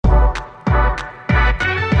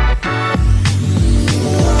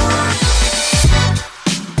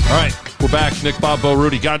Nick, Bob, Bo,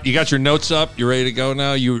 Rudy. You got your notes up? You ready to go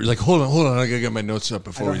now? You were like, hold on. I gotta get my notes up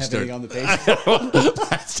before we start. On the page.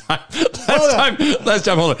 last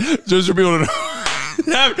time, hold on. Just for people to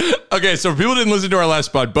know. Okay, so people didn't listen to our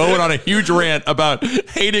last pod. Bo went on a huge rant about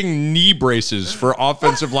hating knee braces for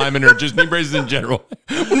offensive linemen or just knee braces in general.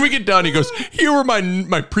 When we get done, he goes, here were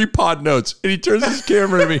my pre-pod notes. And he turns his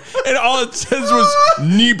camera to me, and all it says was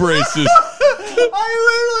knee braces.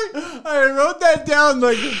 I wrote that down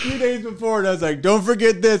like a few days before, and I was like, don't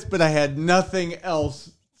forget this, but I had nothing else.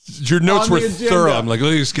 Your notes were thorough. I'm like,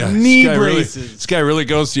 look at this guy. Knee braces. This guy really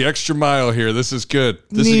goes the extra mile here. This is good.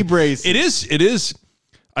 Knee braces. It is.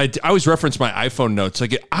 I always reference my iPhone notes.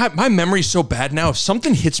 Like, my memory's so bad now. If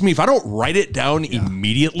something hits me, if I don't write it down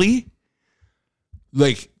immediately,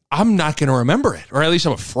 like, I'm not going to remember it. Or at least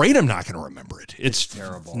I'm afraid I'm not going to remember it. It's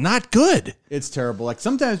terrible. Not good. It's terrible. Like,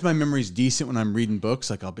 sometimes my memory's decent when I'm reading books.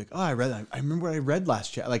 Like, I'll be like, I remember what I read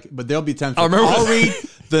last year. Like, but there'll be times I'll read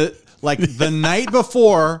the night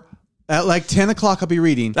before at like 10 o'clock I'll be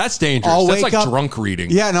reading. That's dangerous. That's like drunk reading.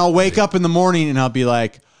 Yeah, and I'll wake up in the morning and I'll be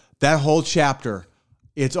like, that whole chapter,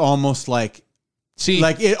 it's almost like,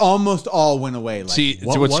 it almost all went away. Like,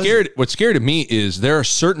 what's scary to me is there are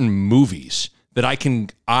certain movies that I can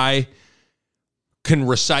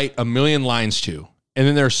recite a million lines to. And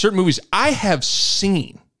then there are certain movies I have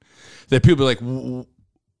seen that people be like,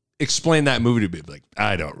 explain that movie to me. Like,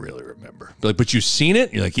 I don't really remember. But you've seen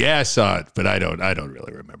it? You're like, yeah, I saw it, but I don't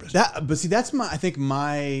really remember that. But see, that's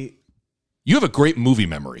you have a great movie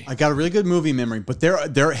memory. I got a really good movie memory, but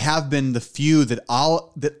there have been the few that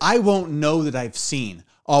I won't know that I've seen.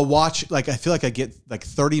 I'll watch, like, I feel like I get like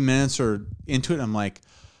 30 minutes or into it. And I'm like,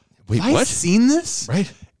 wait, have I seen this?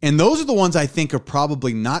 Right. And those are the ones I think are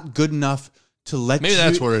probably not good enough to let Maybe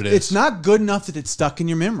that's what it is. It's not good enough that it's stuck in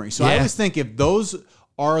your memory. So I always think if those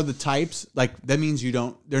are the types, like, that means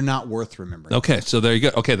they're not worth remembering. Okay, so there you go.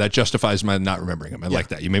 Okay, that justifies my not remembering them. I like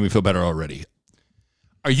that. You made me feel better already.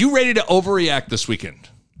 Are you ready to overreact this weekend?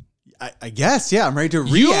 I guess, yeah. I'm ready to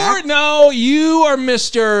react. You're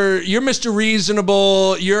Mr.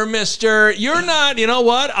 Reasonable. You're not, you know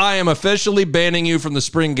what? I am officially banning you from the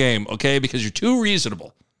spring game, okay? Because you're too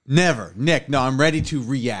reasonable. Never. Nick, no, I'm ready to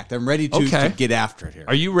react. I'm ready to get after it here.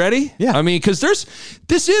 Are you ready? Yeah. I mean, because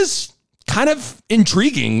this is kind of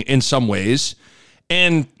intriguing in some ways.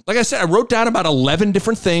 And like I said, I wrote down about 11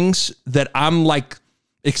 different things that I'm like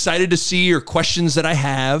excited to see or questions that I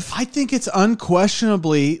have. I think it's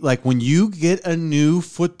unquestionably, like, when you get a new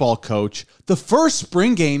football coach, the first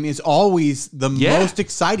spring game is always the most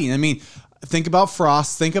exciting. I mean, think about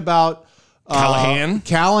Frost. Think about Callahan.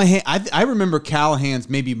 I remember Callahan's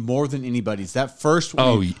maybe more than anybody's. That first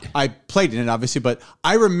week, I played in it, obviously, but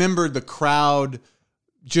I remember the crowd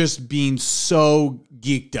just being so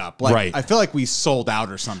geeked up. Like, right. I feel like we sold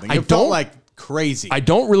out or something. It felt like crazy. I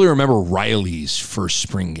don't really remember Riley's first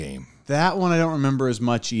spring game. That one I don't remember as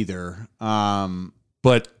much either.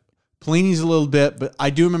 But Pelini's a little bit, but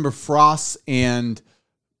I do remember Frost and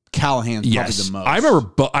Callahan's probably the most. I remember,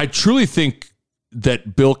 but I truly think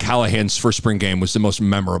that Bill Callahan's first spring game was the most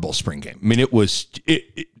memorable spring game. I mean,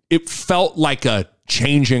 it felt like a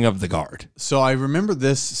changing of the guard. So I remember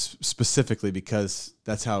this specifically because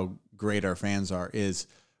that's how great our fans are. Is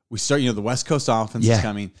we start, the West Coast offense is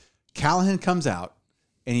coming. Callahan comes out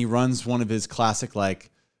and he runs one of his classic, like,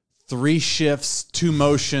 3 shifts, 2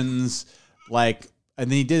 motions, like, and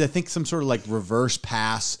then he did, I think, some sort of like reverse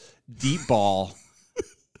pass, deep ball,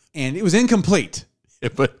 and it was incomplete.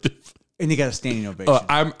 And he got a standing ovation.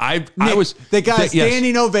 They got a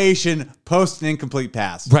standing ovation post an incomplete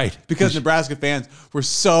pass. Right. Because Nebraska fans were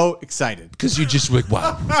so excited. Because you just like,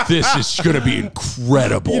 wow, this is going to be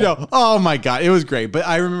incredible. Oh my God. It was great. But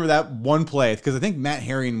I remember that one play because I think Matt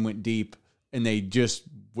Herring went deep and they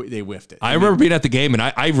whiffed it. I remember being at the game, and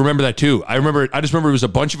I remember that too. I just remember it was a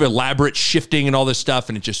bunch of elaborate shifting and all this stuff,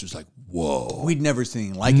 and it just was like, whoa. We'd never seen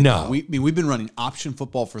anything like it. No. We've been running option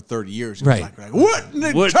football for 30 years. Right. Like, what in the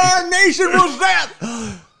entire nation was that?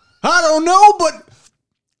 I don't know, but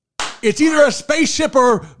it's either a spaceship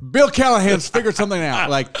or Bill Callahan's figured something out.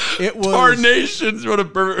 Like, it was. Tarnations, what a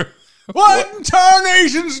perfect. What in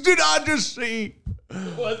tarnations did I just see?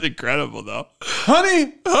 It was incredible, though.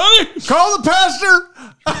 Honey, call the pastor.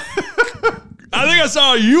 I think I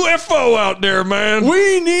saw a UFO out there, man.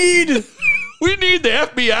 We need the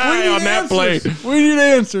FBI on that play. We need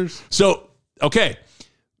answers. So, okay.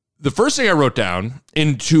 The first thing I wrote down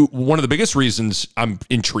into one of the biggest reasons I'm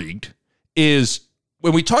intrigued is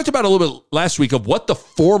when we talked about a little bit last week of what the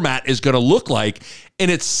format is going to look like. And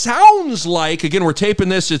it sounds like, again, we're taping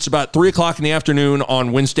this, it's about 3 o'clock in the afternoon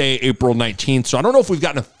on Wednesday, April 19th. So I don't know if we've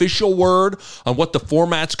got an official word on what the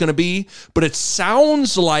format's going to be, but it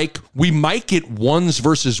sounds like we might get ones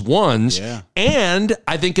versus ones. Yeah. And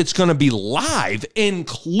I think it's going to be live,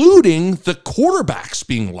 including the quarterbacks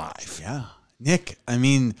being live. Yeah. Nick, I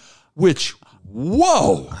mean, which,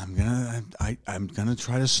 whoa. I'm gonna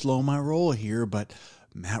try to slow my roll here, but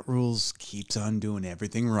Matt Rules keeps on doing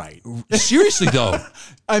everything right. Seriously, though.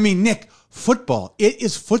 I mean, Nick, football. It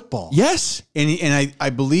is football. Yes. And I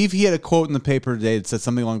believe he had a quote in the paper today that said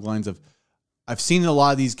something along the lines of, I've seen a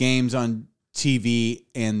lot of these games on TV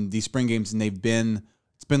and these spring games, and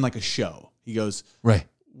it's been like a show. He goes, right.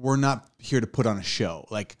 We're not here to put on a show.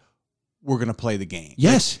 Like, we're going to play the game.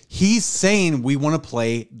 Yes. Like, he's saying we want to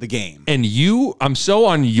play the game. And I'm so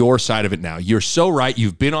on your side of it now. You're so right.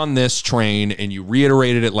 You've been on this train and you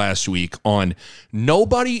reiterated it last week on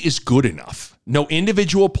nobody is good enough. No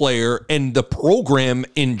individual player and the program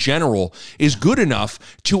in general is good enough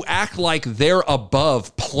to act like they're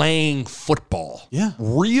above playing football. Yeah.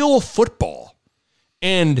 Real football.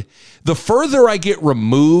 And the further I get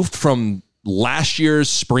removed from last year's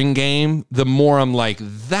spring game, the more I'm like,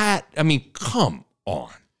 come on.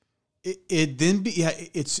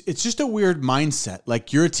 It's just a weird mindset.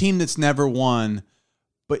 Like, you're a team that's never won,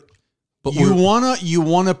 but you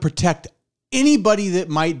wanna protect anybody that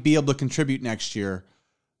might be able to contribute next year,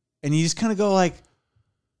 and you just kind of go like,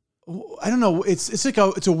 I don't know. It's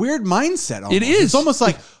a weird mindset. Almost. It is. It's almost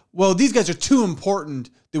like, well, these guys are too important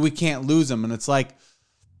that we can't lose them, and it's like,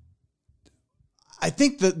 I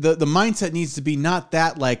think the mindset needs to be not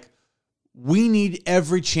that, like, we need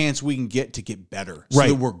every chance we can get to get better so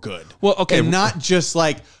that we're good. Well, okay. And not just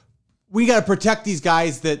like, we got to protect these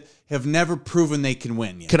guys that have never proven they can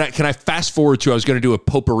win yet. Can I fast forward to, I was going to do a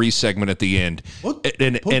potpourri segment at the end. What?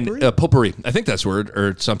 And potpourri. I think that's a word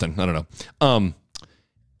or something. I don't know.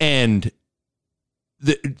 And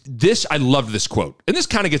I love this quote. And this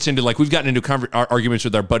kind of gets into, like, we've gotten into arguments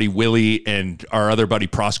with our buddy Willie and our other buddy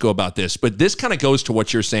Prosco about this, but this kind of goes to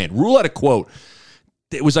what you're saying. Rule had a quote.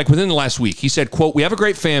 It was like within the last week. He said, quote, "We have a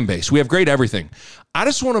great fan base. We have great everything. I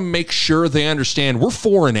just want to make sure they understand we're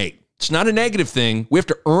 4-8. It's not a negative thing. We have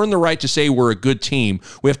to earn the right to say we're a good team.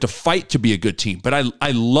 We have to fight to be a good team." But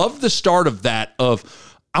I love the start of that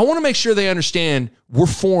I want to make sure they understand we're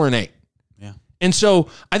 4-8. And so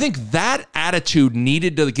I think that attitude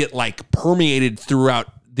needed to get, like, permeated throughout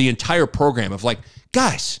the entire program of, like,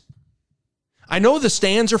 guys, I know the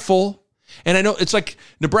stands are full, and I know it's like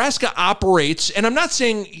Nebraska operates, and I'm not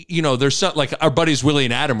saying, there's some, like, our buddies Willie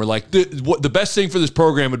and Adam were like, the best thing for this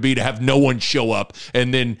program would be to have no one show up,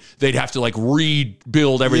 and then they'd have to, like,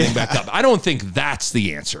 rebuild everything back up. I don't think that's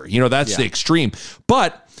the answer. That's the extreme.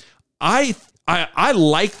 But I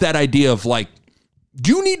like that idea of, like,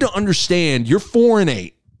 you need to understand you're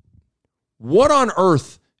 4-8. What on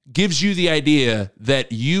earth gives you the idea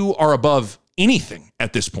that you are above anything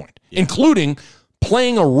at this point, including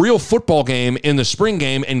playing a real football game in the spring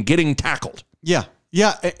game and getting tackled? Yeah.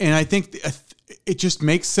 Yeah. And I think it just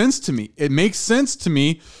makes sense to me. It makes sense to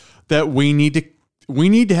me that we need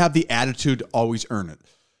to have the attitude to always earn it.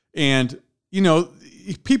 And,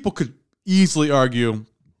 people could easily argue,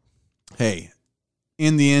 hey,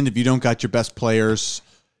 in the end, if you don't got your best players,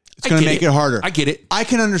 it's going to make it harder. I get it. I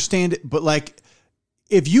can understand it. But, like,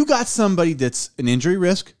 if you got somebody that's an injury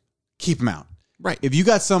risk, keep them out. Right. If you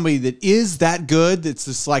got somebody that is that good, that's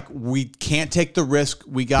just like, we can't take the risk.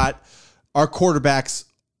 We got our quarterbacks,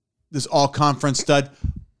 this all-conference stud,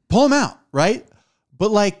 pull them out, right? But,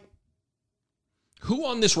 like, who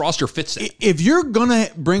on this roster fits that? If you're going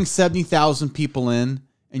to bring 70,000 people in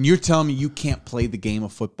and you're telling me you can't play the game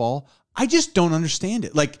of football, I just don't understand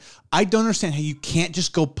it. Like, I don't understand how you can't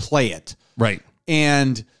just go play it. Right.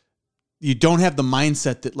 And you don't have the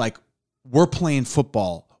mindset that, like, we're playing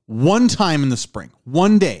football one time in the spring,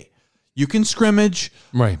 one day. You can scrimmage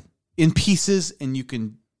in pieces, and you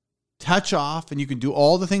can touch off, and you can do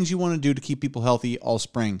all the things you want to do to keep people healthy all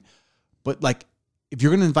spring. But, like, if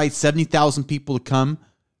you're going to invite 70,000 people to come,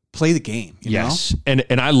 play the game. You know?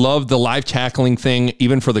 And I love the live tackling thing,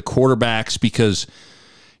 even for the quarterbacks, because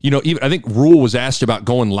even I think Rule was asked about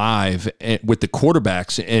going live with the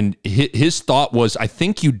quarterbacks, and his thought was, I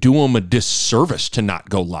think you do them a disservice to not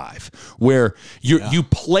go live, where you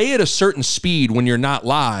play at a certain speed when you're not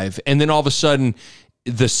live, and then all of a sudden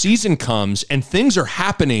the season comes and things are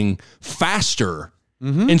happening faster.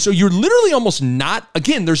 Mm-hmm. And so you're literally almost not,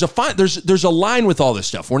 again, there's a line with all this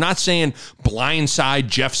stuff. We're not saying blindside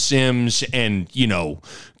Jeff Sims and,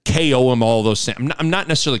 KO him, all those things. I'm not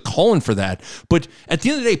necessarily calling for that, but at the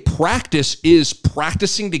end of the day, practice is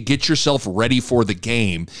practicing to get yourself ready for the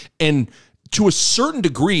game. And to a certain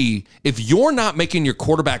degree, if you're not making your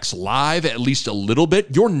quarterbacks live at least a little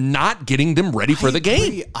bit, you're not getting them ready for the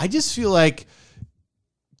game. I just feel like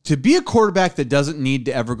to be a quarterback that doesn't need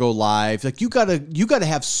to ever go live, like you gotta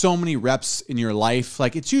have so many reps in your life.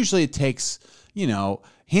 Like it takes,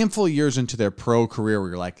 handful of years into their pro career where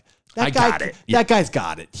you're like, that guy's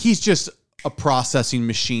got it. He's just a processing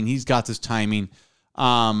machine. He's got this timing.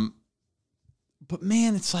 But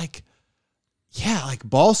man, it's like, like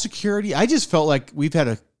ball security. I just felt like we've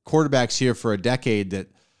had quarterbacks here for a decade that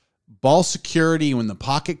ball security, when the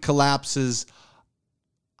pocket collapses,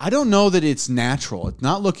 I don't know that it's natural. It's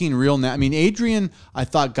not looking real. I mean, Adrian, I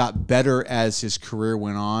thought got better as his career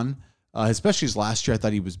went on, especially his last year. I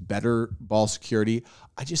thought he was better ball security.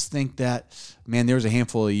 I just think that, man, there was a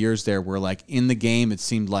handful of years there where, like, in the game, it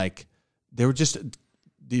seemed like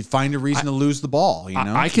they'd find a reason to lose the ball.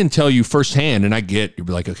 I can tell you firsthand, and you'd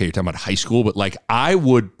be like, okay, you're talking about high school, but like I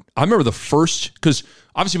remember the first, because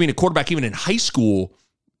obviously being a quarterback, even in high school,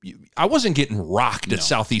 I wasn't getting rocked at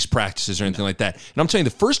Southeast practices or anything like that. And I'm telling you,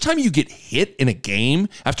 the first time you get hit in a game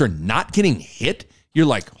after not getting hit, you're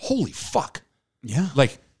like, holy fuck. Yeah.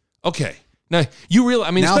 Like, okay. Now, you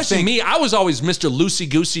realize, especially me, I was always Mr.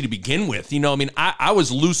 Loosey-goosey to begin with. I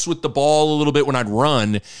was loose with the ball a little bit when I'd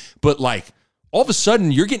run, but like, all of a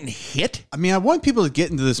sudden, you're getting hit. I want people to get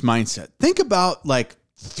into this mindset. Think about, like,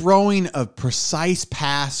 throwing a precise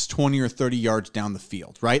pass 20 or 30 yards down the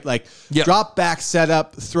field, right? Like drop back, set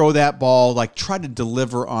up, throw that ball, like try to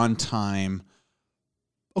deliver on time.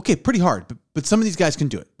 Okay, pretty hard, but some of these guys can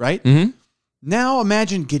do it, right? Mm-hmm. Now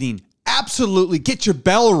imagine get your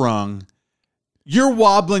bell rung. You're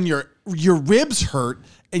wobbling, your ribs hurt,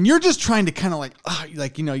 and you're just trying to kind of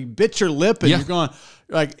you bit your lip and you're going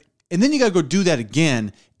like, and then you got to go do that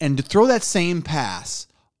again and to throw that same pass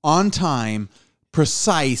on time,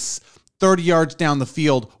 precise, 30 yards down the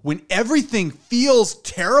field when everything feels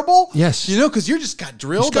terrible. Yes. Because you just got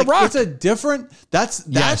drilled. It's a different, that's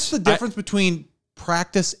the difference between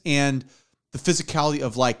practice and the physicality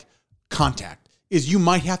of like contact is you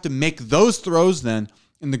might have to make those throws then.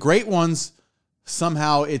 And the great ones,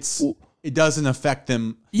 somehow it doesn't affect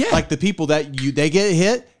them. Yeah. Like the people that they get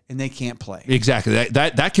hit and they can't play. Exactly.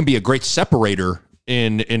 That can be a great separator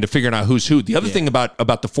into figuring out who's who. The other thing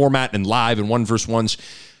about the format and live and 1v1s,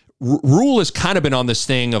 Rule has kind of been on this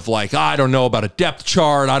thing of like, I don't know about a depth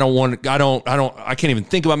chart. I can't even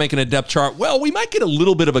think about making a depth chart. Well, we might get a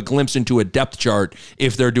little bit of a glimpse into a depth chart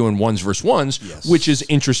if they're doing 1v1s, which is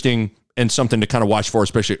interesting and something to kind of watch for,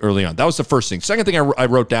 especially early on. That was the first thing. Second thing I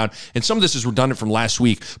wrote down, and some of this is redundant from last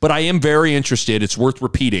week, but I am very interested. It's worth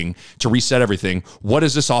repeating to reset everything. What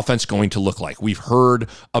is this offense going to look like? We've heard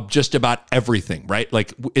of just about everything, right?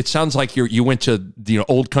 Like it sounds like you went to the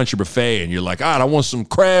Old Country Buffet and you're like, I want some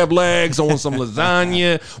crab legs, I want some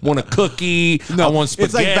lasagna, want a cookie, I want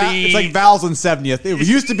spaghetti. It's like Val's and 70th. It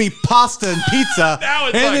used to be pasta and pizza,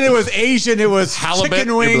 and then it was Asian. It was halibut,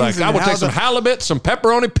 chicken wings. I will take some halibut, some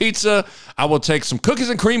pepperoni pizza. I will take some cookies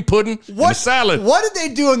and cream pudding and a salad. What did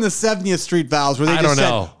they do in the 70th Street Val's where they just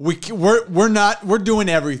said, we're doing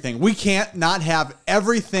everything. We can't not have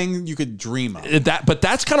everything you could dream of. But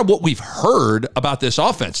that's kind of what we've heard about this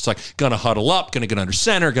offense. It's like going to huddle up, going to get under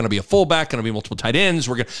center, going to be a fullback, going to be multiple tight ends.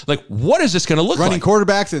 We're going to like, what is this going to look Running like?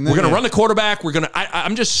 Quarterbacks, and then we're going to run the quarterback.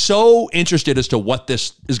 I'm just so interested as to what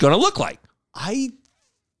this is going to look like. I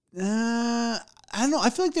don't know. I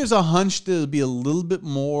feel like there's a hunch that it'll be a little bit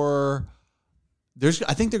more.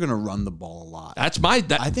 I think they're going to run the ball a lot. I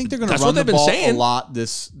think they're going to run the ball a lot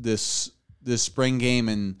this spring game,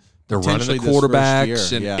 and they're running the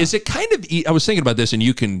quarterbacks. And is it kind of? I was thinking about this, and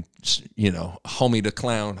you can, homie the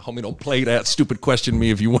clown, homie don't play that stupid question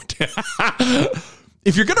me if you want to.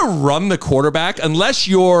 If you're going to run the quarterback, unless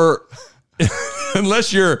you're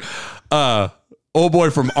old boy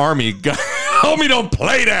from Army, homie don't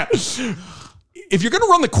play that. If you're going to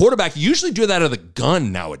run the quarterback, you usually do that out of the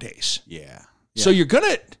gun nowadays. Yeah. So you're going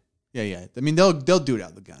to... Yeah. I mean, they'll do it out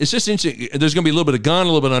of the gun. It's just interesting. There's going to be a little bit of gun, a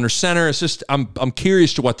little bit under center. It's just, I'm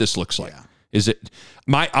curious to what this looks like. Yeah. Is it...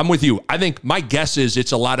 I'm with you. I think my guess is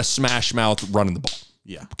it's a lot of smash mouth running the ball.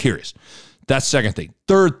 Yeah. I'm curious. That's second thing.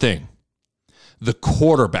 Third thing, the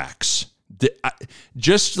quarterbacks.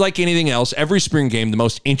 Just like anything else, every spring game, the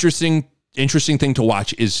most interesting thing to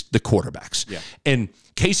watch is the quarterbacks. Yeah. And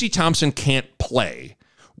Casey Thompson can't play.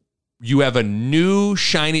 You have you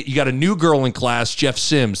got a new girl in class, Jeff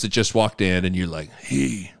Sims, that just walked in, and you're like,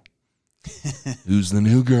 hey, who's the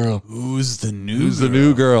new girl? Who's the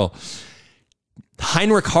new girl?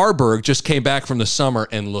 Heinrich Harburg just came back from the summer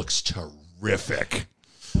and looks terrific.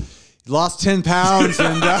 Lost 10 pounds.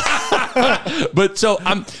 And But so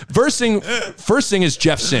first thing is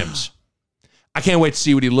Jeff Sims. I can't wait to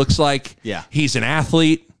see what he looks like. Yeah. He's an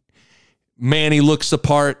athlete. Man, he looks the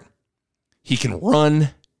part. He can run.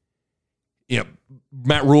 You know,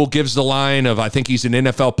 Matt Rule gives the line of, I think he's an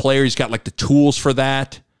NFL player. He's got like the tools for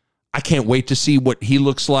that. I can't wait to see what he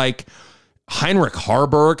looks like. Heinrich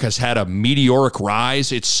Harburg has had a meteoric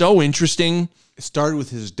rise. It's so interesting. it started with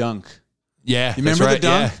his dunk. Yeah. You remember right. the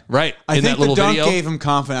dunk? Yeah, right. I in think that little the dunk video. gave him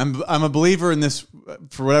confidence. I'm a believer in this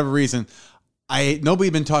for whatever reason. Nobody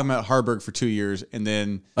had been talking about Harburg for 2 years, and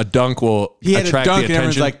then A dunk will he had a attract dunk, the and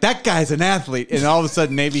everyone's attention. like, "That guy's an athlete," and all of a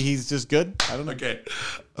sudden, maybe he's just good. I don't know. Okay.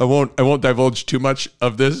 I won't divulge too much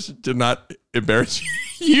of this to not embarrass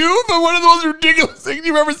you, but one of the most ridiculous things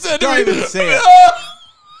you've ever said Don't to me. even say it.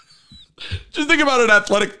 Just think about an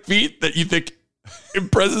athletic feat that you think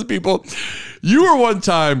impresses people. You were one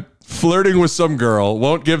time flirting with some girl,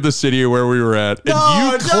 won't give the city where we were at, and No,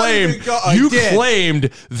 you don't claimed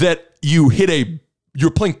that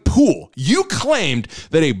you're playing pool. You claimed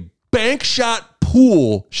that a bank shot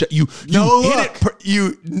pool shot, you No hit look.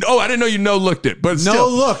 it. I didn't know you looked it, but No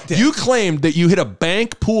still, looked it. you claimed that you hit a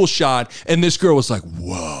bank pool shot, and this girl was like,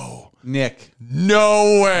 "Whoa, Nick,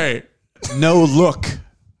 no way." no look,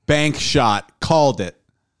 bank shot, called it.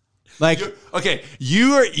 Like Okay,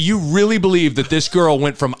 you really believe that this girl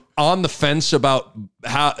went from on the fence about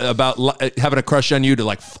having a crush on you to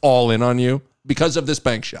like all in on you because of this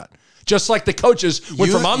bank shot? Just like the coaches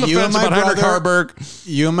went from on the fence about Heinrich Harburg.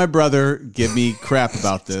 You and my brother give me crap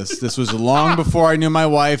about this. This was long before I knew my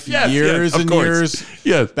wife. Years of and course. years.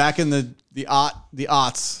 Yes. Back in the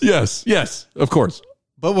aughts. Yes, of course.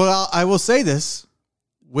 But I will say this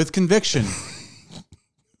with conviction.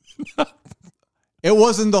 It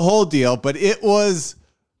wasn't the whole deal, but it was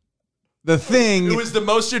the thing It was the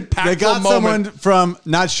most impactful that got moment. someone from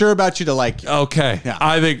not sure about you to like you. Okay. Yeah.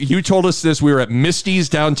 I think you told us this. We were at Misty's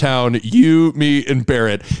downtown, you, me, and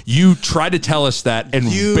Barrett. You tried to tell us that, and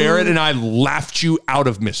Barrett and I laughed you out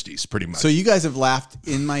of Misty's pretty much. So you guys have laughed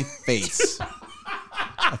in my face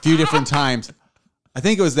a few different times. I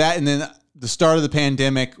think it was that, and then the start of the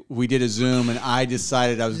pandemic, we did a Zoom, and I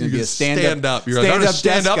decided I was going to be a stand-up. You're like, I'm gonna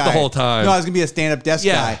stand up guy. the whole time. No, I was going to be a stand-up desk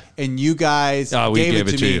Yeah. guy, and you guys we gave gave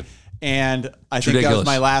it to me. you. And I think that ridiculous. was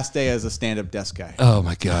my last day as a stand-up desk guy. Oh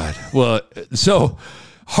my God. Well, so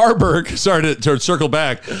Harburg, sorry to circle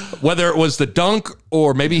back, whether it was the dunk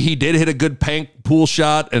or maybe he did hit a good bank pool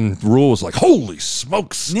shot and Rule was like, holy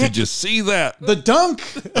smokes, Nick, did you see that? The dunk.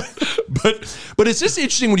 But it's just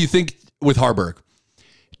interesting when you think with Harburg.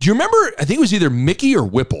 Do you remember, I think it was either Mickey or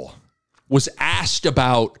Whipple was asked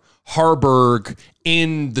about Harburg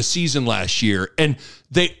in the season last year, and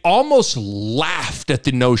they almost laughed at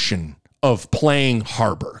the notion of playing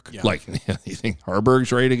Harburg. Yeah. Like, you think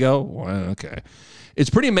Harburg's ready to go? Well, okay. It's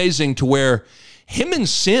pretty amazing to where him and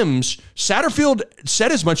Sims, Satterfield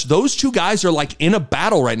said as much. Those two guys are like in a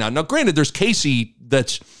battle right now. Now, granted, there's Casey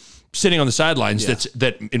that's sitting on the sidelines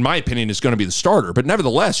that, in my opinion, is going to be the starter. But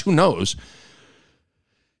nevertheless, who knows?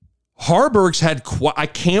 Harburg's had. I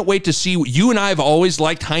can't wait to see. You and I have always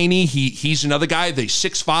liked Heine. He's another guy. He's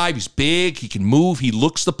 6'5". He's big. He can move. He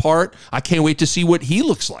looks the part. I can't wait to see what he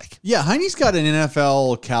looks like. Yeah, Heine's got an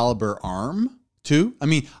NFL caliber arm too. I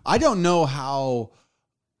mean, I don't know how.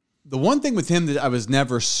 The one thing with him that I was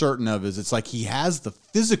never certain of is it's like he has the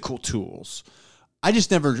physical tools. I just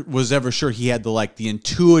never was ever sure he had the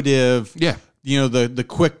intuitive. Yeah. The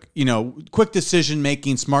quick decision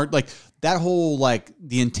making, smart, like that whole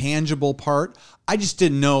the intangible part. I just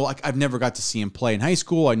didn't know. Like I've never got to see him play in high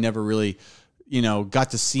school. I never really,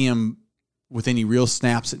 got to see him with any real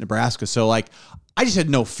snaps at Nebraska. So I just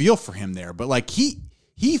had no feel for him there. But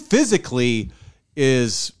he physically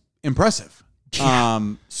is impressive. Yeah.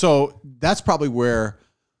 So that's probably where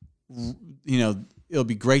it'll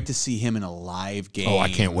be great to see him in a live game. Oh, I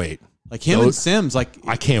can't wait. Like him and Sims, I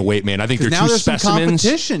can't wait, man. I think they're now two there's some specimens.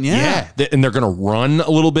 competition, yeah. And they're going to run a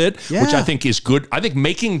little bit, Yeah. which I think is good. I think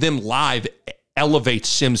making them live elevates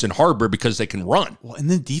Sims and Harburg because they can run. Well, and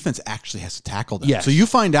then defense actually has to tackle them. Yes. So you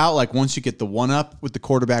find out once you get the one up with the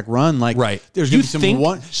quarterback run, Right. there's gonna be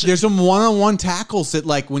there's some one-on-one tackles that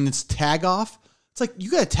when it's tag off, it's like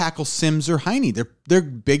you got to tackle Sims or Heine. They're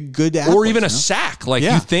big, good athletes. Or even a sack.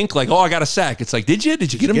 You think I got a sack. It's like, did you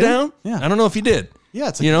get him down? Yeah. I don't know if you did. Yeah,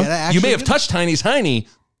 it's like you may have touched Heine's Heine,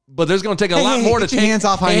 but there's going to take a lot more to get your hands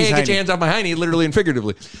off Heine's get your hands off my Heine, literally and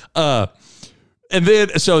figuratively. And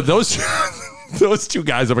then so those two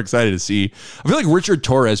guys I'm excited to see. I feel like Richard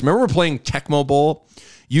Torres. Remember we're playing Tecmo Bowl?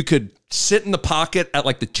 You could sit in the pocket at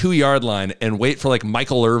like the 2-yard line and wait for like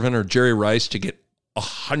Michael Irvin or Jerry Rice to get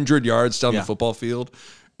 100 yards down the football field.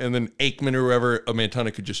 And then Aikman or whoever,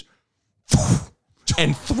 Montana could just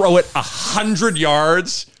and throw it 100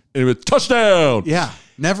 yards and it was touchdown. Yeah.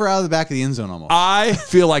 Never out of the back of the end zone almost. I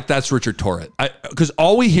feel like that's Richard Torres. Because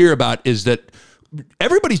all we hear about is that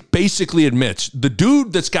everybody basically admits the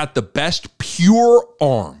dude that's got the best pure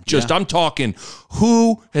arm, I'm talking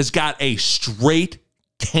who has got a straight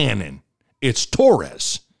cannon. It's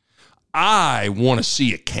Torres. I want to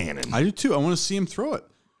see a cannon. I do too. I want to see him throw it.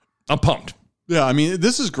 I'm pumped. Yeah, I mean,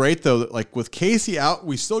 this is great, though. Like, with Casey out,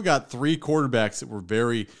 we still got 3 quarterbacks that we're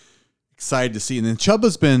very excited to see. And then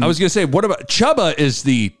Chubba's been... I was going to say, what about... Chubba is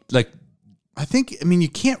the, like... I mean, you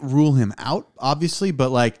can't rule him out, obviously,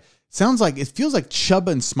 but, like, it feels like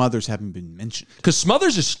Chubba and Smothers haven't been mentioned. Because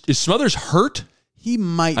Smothers is Smothers hurt? He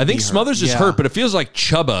might I think Smothers is hurt, but it feels like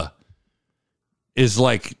Chubba is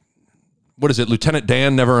like... What is it? Lieutenant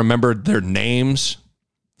Dan never remembered their names,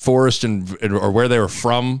 Forrest or where they were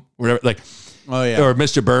from, whatever. Like... Oh, yeah. Or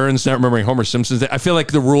Mr. Burns, not remembering Homer Simpson's. I feel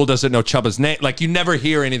like the rule doesn't know Chubba's name. Like, you never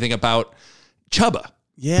hear anything about Chubba.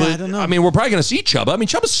 Yeah, but, I don't know. I mean, we're probably going to see Chubba. I mean,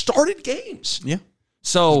 Chubba started games. Yeah.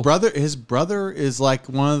 So his brother is like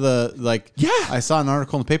one of the, like, I saw an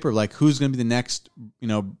article in the paper, like, who's going to be the next,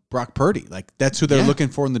 Brock Purdy. Like, that's who they're looking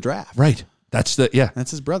for in the draft. Right. That's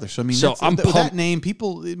his brother. So, I mean, I'm with that name,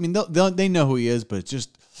 people, I mean, they know who he is, but it's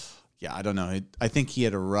just, I don't know. I think he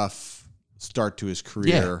had a rough start to his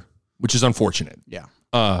career. Which is unfortunate. Yeah.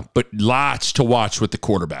 But lots to watch with the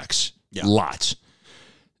quarterbacks. Yeah. Lots.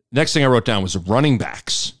 Next thing I wrote down was running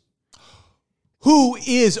backs. Who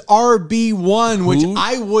is RB1, which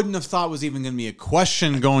I wouldn't have thought was even going to be a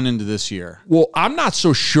question going into this year. Well, I'm not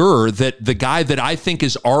so sure that the guy that I think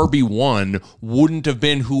is RB1 wouldn't have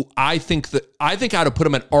been who I think I'd have put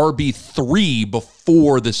him at RB3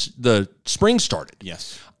 before the spring started.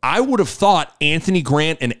 Yes. I would have thought Anthony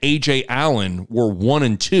Grant and A.J. Allen were 1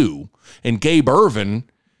 and 2, and Gabe Ervin,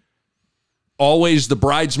 always the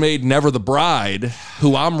bridesmaid, never the bride,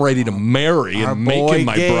 who I'm ready to marry and make him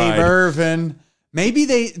my Gabe bride. Ervin.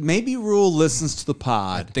 Maybe Rule listens to the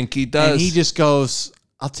pod. I think he does. And he just goes,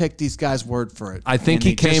 I'll take these guys' word for it. I think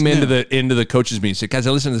he came into the coaches meeting and said, guys,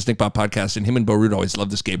 I listen to the Stink Pop podcast, and him and Bo Root always love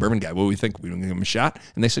this Gabe Ervin guy. What do we think? We don't give him a shot?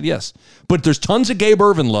 And they said yes. But there's tons of Gabe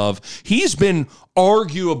Ervin love. He's been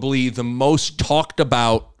arguably the most talked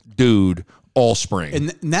about dude all spring.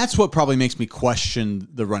 And that's what probably makes me question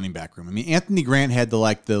the running back room. I mean, Anthony Grant had the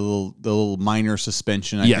little minor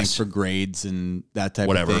suspension, I think, for grades and that type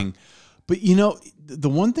of thing. But, the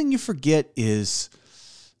one thing you forget is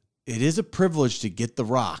it is a privilege to get the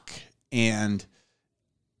rock. And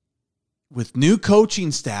with new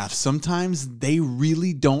coaching staff, sometimes they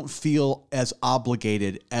really don't feel as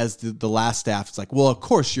obligated as the last staff. It's like, well, of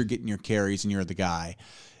course you're getting your carries and you're the guy.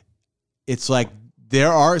 It's like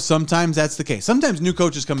sometimes that's the case. Sometimes new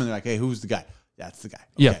coaches come in, they're like, hey, who's the guy? That's the guy.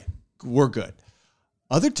 Okay, we're good.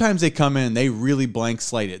 Other times they come in and they really blank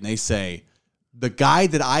slate it and they say, the guy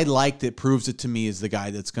that I like that proves it to me is the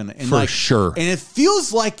guy that's going to... For sure. And it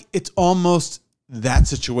feels like it's almost that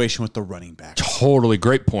situation with the running back. Totally.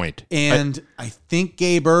 Great point. And I think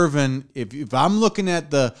Gabe Ervin, if I'm looking at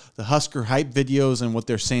the Husker hype videos and what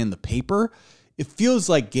they're saying in the paper, it feels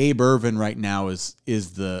like Gabe Ervin right now is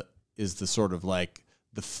the sort of like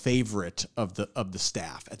the favorite of the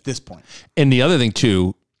staff at this point. And the other thing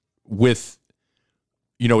too, with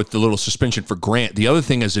the little suspension for Grant, the other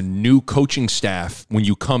thing as a new coaching staff, when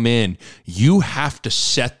you come in, you have to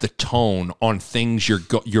set the tone on things,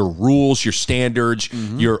 your rules, your standards,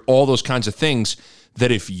 your all those kinds of things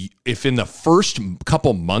that if in the first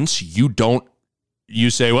couple months you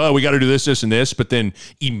say, well, we got to do this, this, and this, but then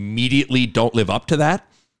immediately don't live up to that,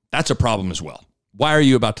 that's a problem as well. Why are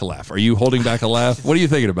you about to laugh? Are you holding back a laugh? What are you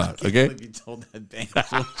thinking about? Okay. You told that bang. One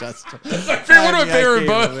of my favorite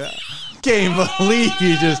books. Can't believe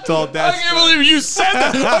you just told that. I can't believe you said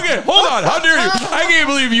that. Okay, hold on. How dare you? I can't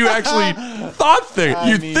believe you actually thought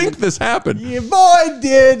think this happened. Your boy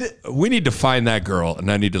did. We need to find that girl,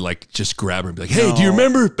 and I need to just grab her and be like, hey, do you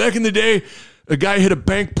remember back in the day a guy hit a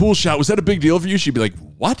bank pool shot? Was that a big deal for you? She'd be like,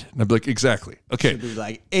 what? And I'd be like, exactly. Okay. She'd be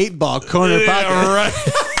like 8-ball corner pocket. Right.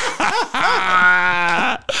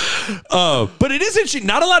 But it is interesting.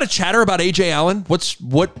 Not a lot of chatter about A.J. Allen.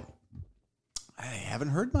 What? I haven't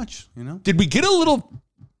heard much, Did we get a little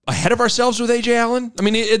ahead of ourselves with A.J. Allen? I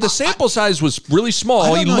mean, the sample size was really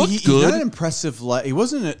small. He looked good. He's not impressive. He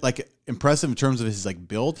wasn't impressive in terms of his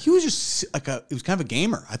build. He was just he was kind of a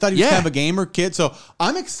gamer. I thought he was kind of a gamer kid. So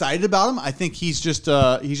I'm excited about him. I think he's just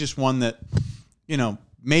one that,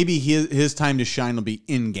 maybe his time to shine will be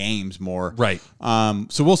in games more. Right.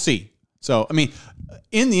 So we'll see. So, I mean,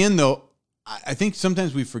 in the end, though, I think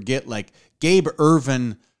sometimes we forget, like, Gabe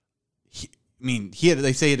Ervin,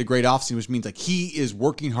 they say he had a great offseason, which means, like, he is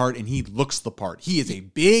working hard and he looks the part. He is a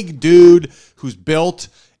big dude who's built,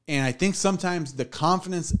 and I think sometimes the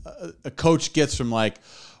confidence a coach gets from, like,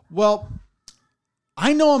 well,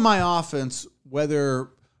 I know in my offense, whether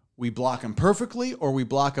we block him perfectly or we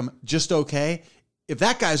block him just okay, if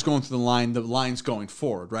that guy's going through the line's going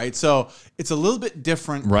forward, right? So it's a little bit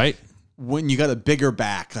different, right? When you got a bigger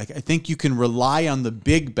back. Like, I think you can rely on the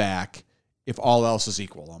big back if all else is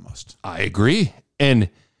equal, almost. I agree. And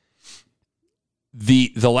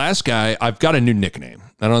the last guy, I've got a new nickname.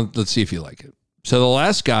 Let's see if you like it. So the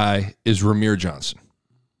last guy is Ramir Johnson.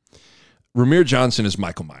 Ramir Johnson is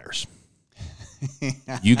Michael Myers.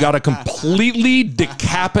 You got to completely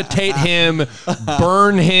decapitate him,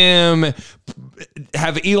 burn him,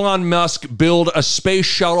 have Elon Musk build a space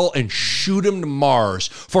shuttle and shoot him to Mars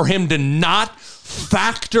for him to not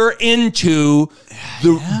factor into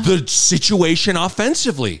the situation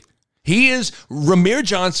offensively. Ramir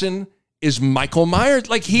Johnson is Michael Myers.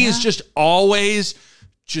 Like, he is just always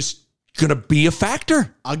just going to be a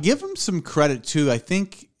factor. I'll give him some credit, too. I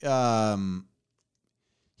think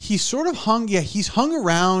he's sort of he's hung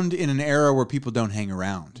around in an era where people don't hang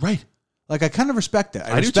around. Right. Like, I kind of respect that.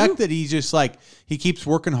 I respect that he's just, like, he keeps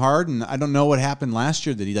working hard, and I don't know what happened last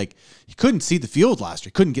year that he couldn't see the field last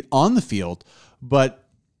year. Couldn't get on the field, but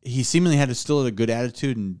he seemingly still had a good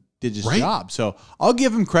attitude and did his job. So I'll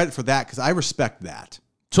give him credit for that because I respect that.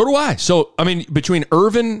 So do I. So, I mean, between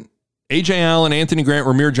Irvin, A.J. Allen, Anthony Grant,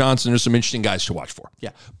 Ramir Johnson, there's some interesting guys to watch for.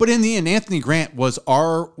 Yeah. But in the end, Anthony Grant was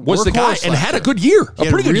the guy and had a good year. A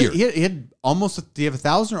pretty good year. He had almost, do you have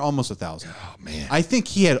 1,000 or almost 1,000? Oh, man. I think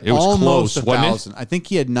he had almost 1,000. I think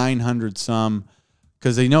he had 900 some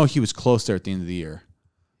because they know he was close there at the end of the year.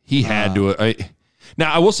 He had to.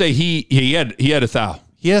 Now, I will say he had 1,000.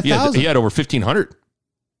 He had 1,000? He had over 1,500.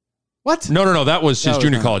 What? No. That was his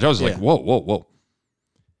junior college. I was like, whoa.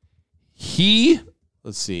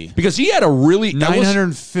 Let's see. Because he had a really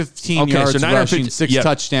 915 yards rushing, 6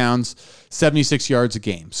 touchdowns, 76 yards a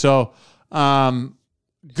game. So,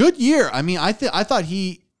 good year. I mean, I thought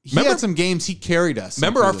he had some games he carried us.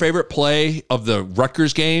 Remember our favorite play of the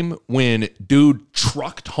Rutgers game when dude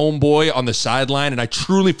trucked homeboy on the sideline, and I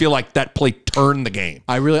truly feel like that play turned the game.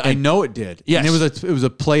 I know it did. Yes. And it was a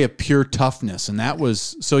play of pure toughness, and that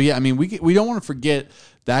was so. Yeah, I mean, we don't want to forget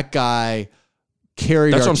that guy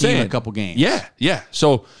carried our team in a couple games. Yeah.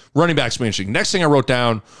 So running backs be interesting. Next thing I wrote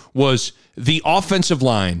down was the offensive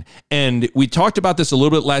line, and we talked about this a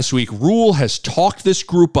little bit last week. Rule has talked this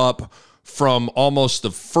group up from almost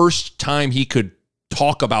the first time he could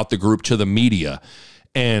talk about the group to the media,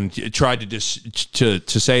 and tried to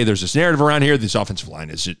say there's this narrative around here. This offensive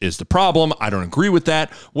line is the problem. I don't agree with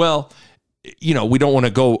that. Well, we don't want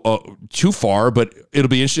to go too far, but it'll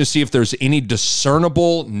be interesting to see if there's any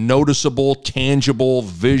discernible, noticeable, tangible,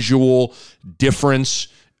 visual difference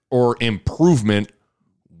or improvement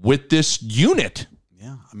with this unit.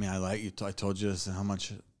 Yeah, I mean, I told you how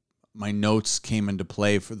much my notes came into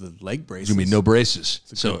play for the leg braces. You mean no braces?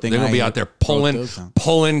 So they're going to be out there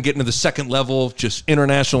pulling, getting to the second level, just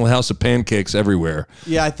international house of pancakes everywhere.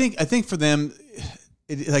 Yeah, I think for them,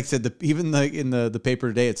 like I said, even in the paper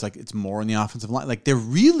today, it's like it's more on the offensive line. Like, they're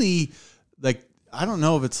really, like, I don't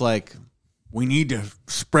know if it's like we need to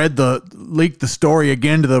leak the story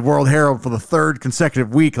again to the World Herald for the third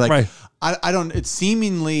consecutive week. Like, right. I don't. It's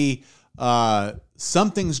seemingly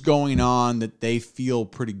something's going on that they feel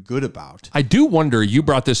pretty good about. I do wonder. You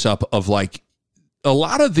brought this up of like a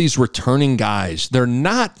lot of these returning guys. They're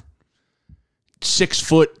not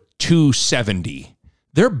 6'2", 270.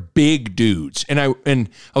 They're big dudes. And I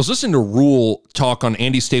was listening to Rule talk on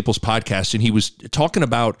Andy Staples' podcast, and he was talking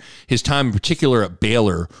about his time in particular at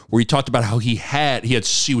Baylor, where he talked about how he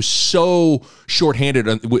was so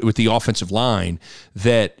shorthanded with the offensive line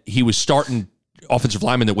that he was starting offensive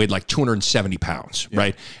linemen that weighed like 270 pounds,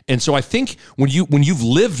 right? And so I think when you've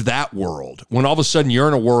lived that world, when all of a sudden you're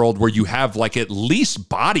in a world where you have like at least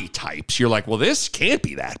body types, you're like, well, this can't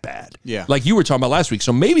be that bad. Yeah. Like you were talking about last week.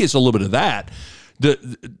 So maybe it's a little bit of that.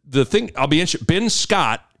 The thing I'll be interested. Ben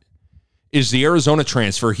Scott is the Arizona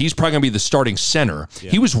transfer. He's probably going to be the starting center.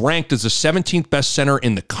 Yeah. He was ranked as the 17th best center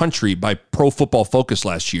in the country by Pro Football Focus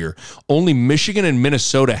last year. Only Michigan and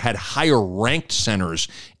Minnesota had higher ranked centers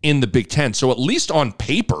in the Big Ten. So at least on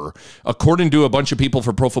paper, according to a bunch of people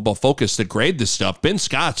for Pro Football Focus that grade this stuff, Ben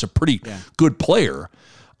Scott's a pretty good player.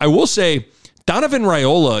 I will say Donovan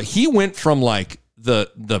Raiola, he went from like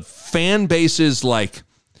the fan base's like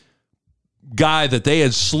guy that they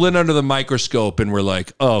had slid under the microscope and were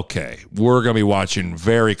like, okay, we're going to be watching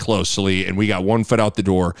very closely, and we got one foot out the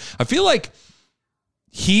door. I feel like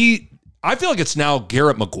it's now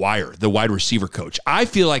Garrett McGuire, the wide receiver coach. I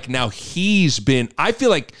feel like now I feel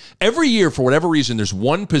like every year, for whatever reason, there's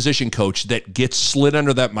one position coach that gets slid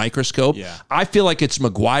under that microscope. Yeah. I feel like it's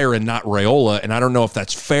McGuire and not Raiola, and I don't know if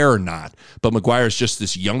that's fair or not, but McGuire's just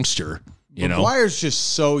this youngster, McGuire's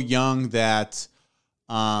just so young that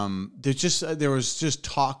there was just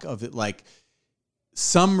talk of it, like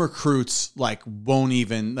some recruits won't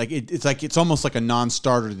even it's almost like a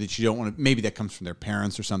non-starter that you don't want to. Maybe that comes from their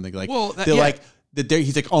parents or something. He's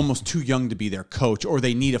like almost too young to be their coach, or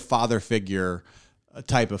they need a father figure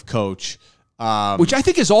type of coach, which I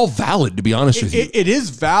think is all valid. To be honest with you, it is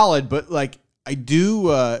valid. But I do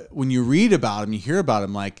when you read about him, you hear about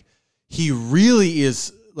him, he really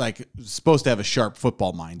is supposed to have a sharp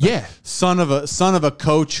football mind. Son of a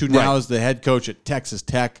coach who now is the head coach at Texas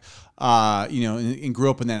Tech. And grew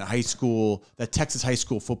up in that Texas high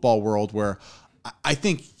school football world where I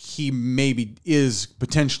think he maybe is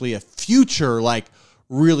potentially a future,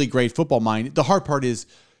 really great football mind. The hard part is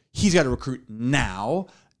he's got to recruit now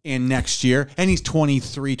and next year, and he's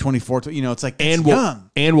 23, 24, it's young.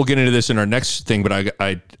 And we'll get into this in our next thing, but or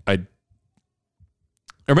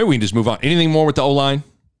maybe we can just move on. Anything more with the O-line?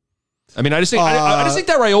 I mean, I just think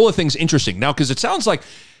that Raiola thing's interesting now, because it sounds like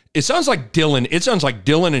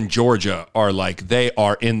Dylan and Georgia are they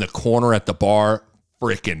are in the corner at the bar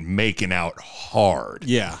freaking making out hard.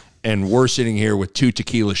 Yeah. And we're sitting here with 2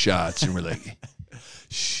 tequila shots and we're like,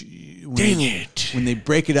 dang it. When they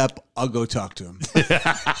break it up, I'll go talk to him.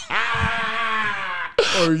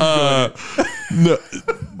 No,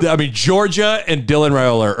 I mean, Georgia and Dylan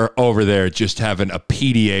Raiola are over there just having a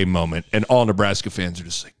PDA moment, and all Nebraska fans are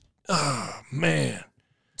just like, oh, man.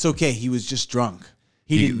 It's okay. He was just drunk.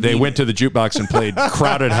 They went to the jukebox and played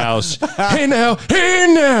Crowded House. Hey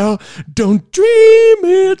now, don't dream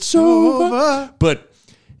it's over. But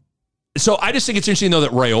so I just think it's interesting though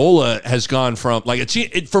that Raiola has gone from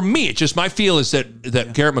for me. It's just my feel is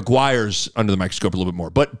that Garrett McGuire's under the microscope a little bit more.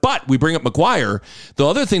 But we bring up McGuire. The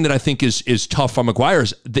other thing that I think is tough on McGuire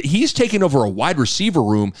is that he's taken over a wide receiver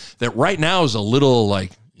room that right now is a little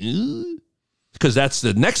because that's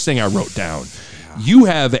the next thing I wrote down. You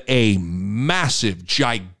have a massive,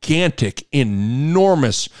 gigantic,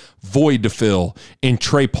 enormous void to fill in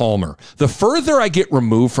Trey Palmer. The further I get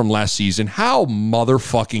removed from last season, how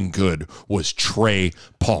motherfucking good was Trey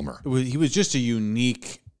Palmer? He was just a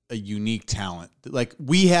unique talent.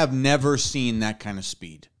 We have never seen that kind of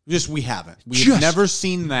speed. We haven't. We've never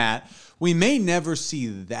seen that. We may never see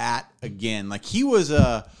that again. He's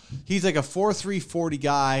like a 4.3 40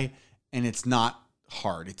 guy, and it's not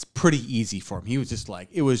hard. It's pretty easy for him. He was right.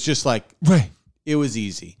 It was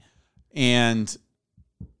easy. And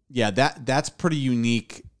yeah, that's pretty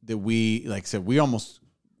unique that we, like I said, we almost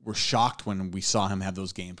were shocked when we saw him have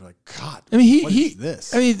those games. We're like, God, what is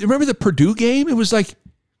this? I mean, remember the Purdue game? It was it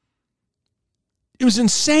was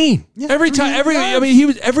insane. Yeah, every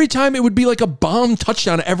time it would be like a bomb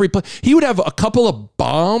touchdown every play. He would have a couple of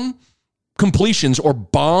bomb completions or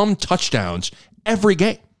bomb touchdowns every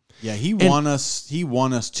game. Yeah, he won us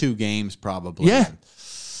 2 games probably. Yeah.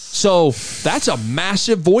 So that's a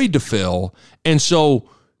massive void to fill. And so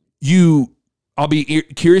I'll be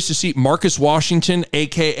curious to see Marcus Washington,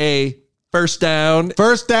 a.k.a. First down,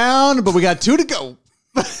 but we got 2 to go.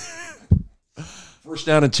 First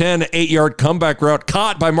down and 10, 8-yard comeback route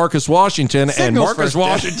caught by Marcus Washington. Signals and Marcus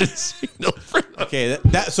Washington signaled for Okay,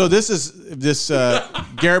 so this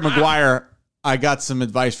Garrett McGuire, I got some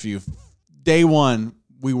advice for you. Day 1,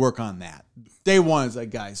 we work on that. Day 1 is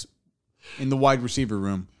guys, in the wide receiver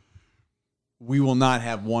room, we will not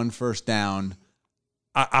have 1 first down.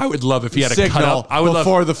 I would love if he had a cut up.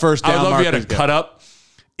 The first down. I would love if he had a cut up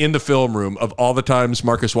in the film room of all the times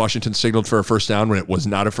Marcus Washington signaled for a first down when it was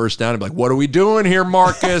not a first down. I'd be like, what are we doing here,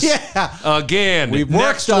 Marcus? Yeah. Again. We've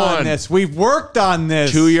worked on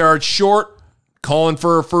this. 2 yards short, calling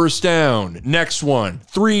for a first down. Next one,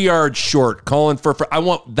 3 yards short, calling for I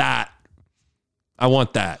want that.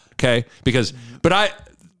 Okay? But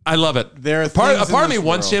I love it. There are part of me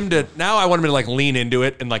wants him to. Now I want him to every into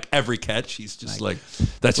it and every catch. He's just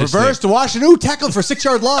that's his reverse to Washington. Ooh, tackled for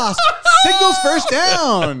 6-yard loss. Signals first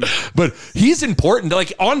down. But he's important.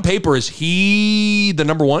 On paper, is he the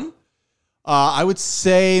number 1? I would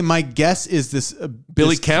say my guess is this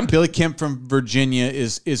Billy Kemp. Billy Kemp from Virginia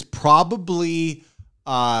is probably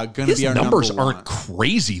going to be our numbers. Number 1. Aren't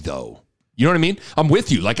crazy though. You know what I mean? I'm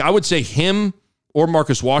with you. I would say him or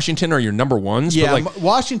Marcus Washington are your number 1s. Yeah, but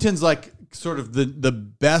Washington's sort of the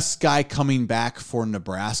best guy coming back for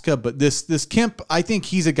Nebraska. But this Kemp, I think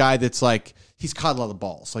he's a guy that's like, he's caught a lot of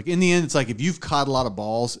balls. Like in the end, it's like if you've caught a lot of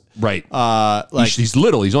balls, right? Like he's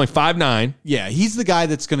little. He's only 5'9". Yeah, he's the guy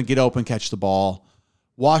that's going to get open, catch the ball.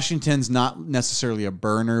 Washington's not necessarily a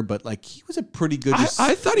burner, but like he was a pretty good.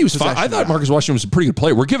 I thought he was fine. I thought Marcus Washington was a pretty good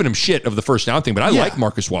player. We're giving him shit of the first down thing, but I like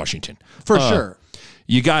Marcus Washington for sure.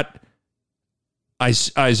 You got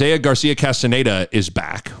Isaiah Garcia Castaneda is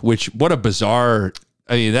back, which what a bizarre.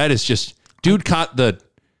 I mean, that is just dude caught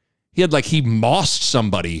he mossed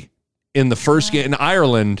somebody in the first game in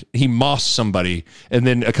Ireland. He mossed somebody, and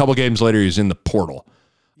then a couple games later, he's in the portal.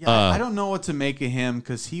 Yeah, I don't know what to make of him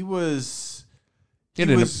because he was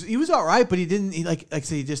all right, but he didn't. He like I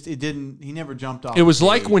say, he never jumped off. It was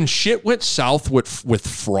like when shit went south with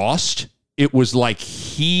Frost. It was like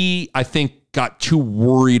I think got too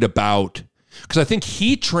worried about. Because I think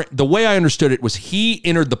the way I understood it was he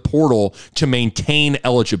entered the portal to maintain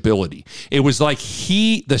eligibility. It was like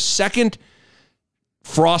the second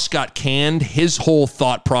Frost got canned, his whole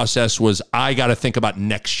thought process was, I got to think about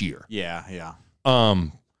next year. Yeah.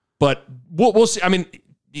 But we'll see. I mean,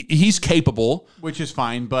 he's capable. Which is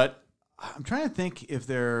fine, but I'm trying to think if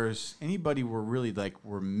there's anybody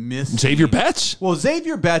we're missing. Xavier Betts? Well,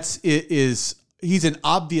 Xavier Betts he's an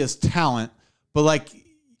obvious talent, but like,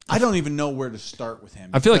 I don't even know where to start with him.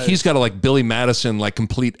 I feel like he's got to like Billy Madison, like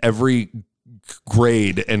complete every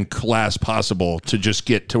grade and class possible to just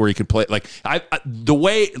get to where he can play. Like the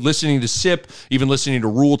way listening to SIP, even listening to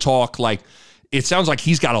Rule Talk, like it sounds like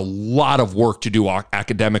he's got a lot of work to do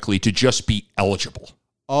academically to just be eligible.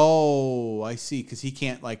 Oh, I see. Because he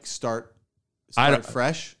can't like start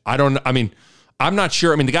fresh. I'm not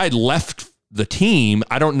sure. I mean, the guy left the team.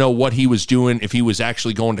 I don't know what he was doing, if he was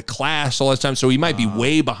actually going to class all this time. So he might be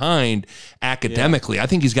way behind academically. Yeah. I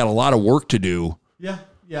think he's got a lot of work to do. Yeah.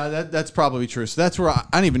 Yeah, that's probably true. So that's where I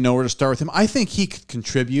don't even know where to start with him. I think he could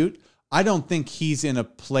contribute. I don't think he's in a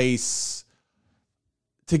place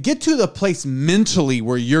to get to the place mentally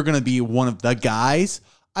where you're going to be one of the guys.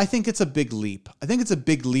 I think it's a big leap. I think it's a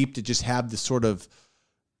big leap to just have this sort of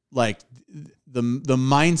like the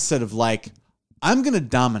mindset of like, I'm going to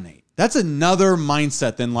dominate. That's another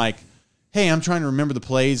mindset than like, hey, I'm trying to remember the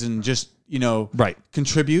plays and just,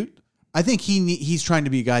 contribute. I think he's trying to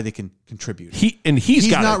be a guy that can contribute.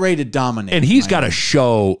 He's not ready to dominate. And he's got to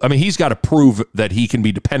show, I mean, he's got to prove that he can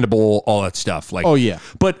be dependable, all that stuff. Like, oh, yeah.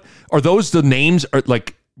 But are those the names,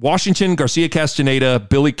 like Washington, Garcia Castaneda,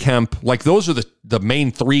 Billy Kemp, like those are the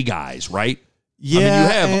main three guys, right? Yeah. I mean, you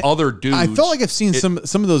have other dudes. I felt like I've seen some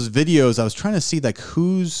of those videos. I was trying to see like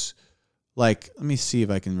who's like, let me see if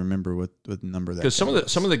I can remember what number that. Because some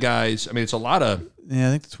of the guys, I mean, it's a lot of. Yeah,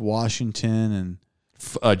 I think it's Washington and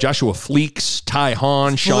Joshua Fleeks, Ty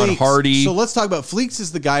Hahn, Sean Hardy. So let's talk about Fleeks.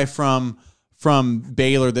 Is the guy from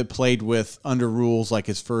Baylor that played with under rules like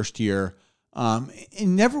his first year. It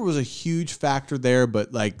never was a huge factor there,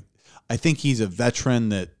 but like I think he's a veteran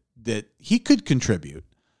that he could contribute.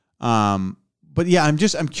 But yeah, I'm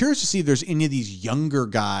curious to see if there's any of these younger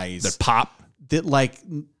guys that pop that like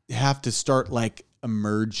have to start like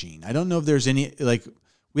emerging. I don't know if there's any like.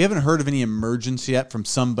 We haven't heard of any emergence yet from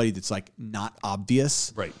somebody that's like not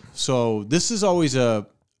obvious. Right. So this is always the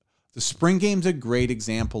spring game's a great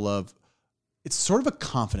example of, it's sort of a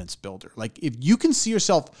confidence builder. Like if you can see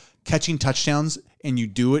yourself catching touchdowns and you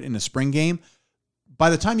do it in a spring game, by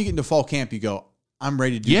the time you get into fall camp, you go, I'm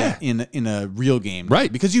ready to do that in a real game.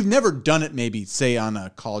 Right. Because you've never done it maybe say on a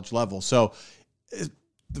college level. So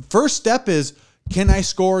the first step is, can I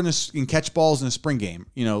score and catch balls in a spring game?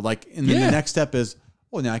 And then the next step is,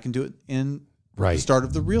 well, now I can do it in the start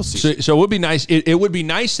of the real season. So it would be nice. It would be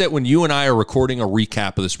nice that when you and I are recording a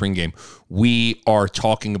recap of the spring game, we are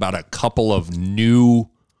talking about a couple of new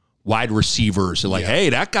wide receivers. Like, hey,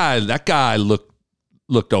 that guy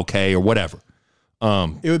looked okay or whatever.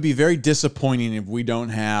 It would be very disappointing if we don't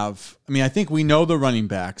have. I mean, I think we know the running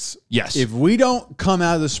backs. Yes. If we don't come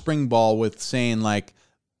out of the spring ball with saying like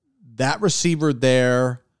that receiver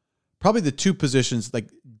there, probably the two positions like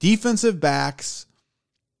defensive backs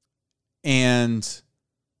and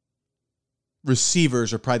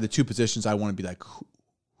receivers are probably the two positions I want to be like,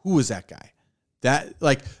 who is that guy? That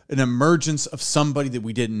like an emergence of somebody that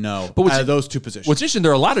we didn't know out of those two positions. What's interesting,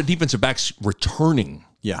 there are a lot of defensive backs returning.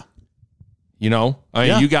 Yeah. I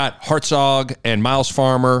mean, you got Hartzog and Miles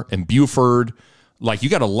Farmer and Buford. Like you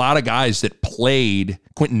got a lot of guys that played,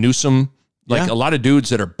 Quentin Newsom, like a lot of dudes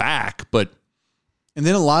that are back, and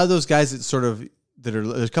then a lot of those guys there's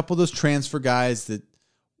a couple of those transfer guys that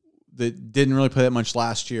didn't really play that much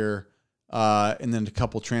last year. And then a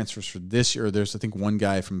couple transfers for this year. There's, I think, one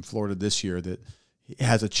guy from Florida this year that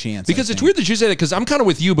has a chance. Because it's weird that you say that, because I'm kind of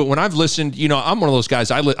with you, but when I've listened, I'm one of those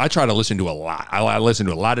guys, I try to listen to a lot. I listen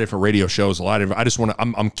to a lot of different radio shows, I just want to,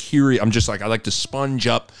 I'm curious. I'm just like, I like to sponge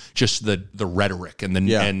up just the rhetoric and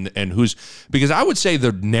and who's, because I would say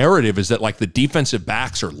the narrative is that like the defensive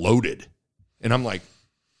backs are loaded. And I'm like,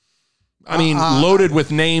 loaded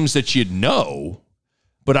with names that you'd know,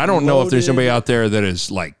 but I don't know if there's somebody out there that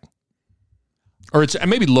is like, or it's,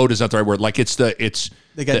 maybe load is not the right word. Like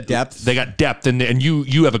they got depth. They got depth, and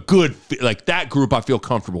you have a good, like that group I feel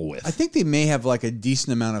comfortable with. I think they may have like a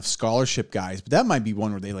decent amount of scholarship guys, but that might be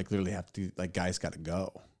one where they like literally have to, like, guys got to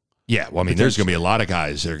go. Yeah, well, there's going to be a lot of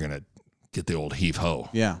guys that are going to get the old heave ho.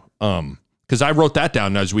 Yeah. Because I wrote that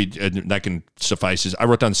down that can suffice. I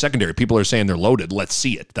wrote down the secondary. People are saying they're loaded. Let's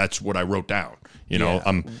see it. That's what I wrote down.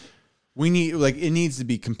 We need, like, it needs to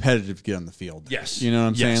be competitive to get on the field. Yes. You know what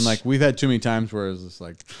I'm saying? Like, we've had too many times where it's just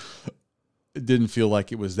like, it didn't feel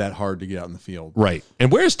like it was that hard to get out in the field. Right.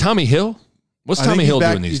 And where's Tommy Hill? What's Tommy Hill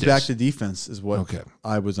doing these days? He's back to defense is what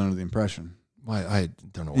I was under the impression. Why? I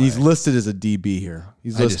don't know why. And he's listed as a DB here.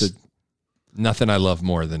 He's listed. Nothing I love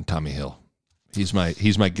more than Tommy Hill. He's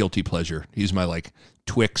my guilty pleasure. He's my like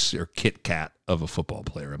Twix or Kit Kat of a football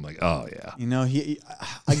player. I'm like, oh yeah.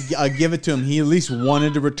 I give it to him. He at least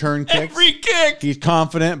wanted to return kicks. Every kick. He's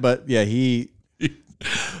confident, but yeah, he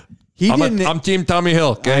didn't. I'm Team Tommy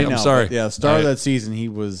Hill. Okay, I'm sorry. Yeah, start of that season, he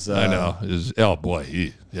was. I know. Oh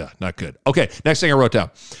boy, not good. Okay, next thing I wrote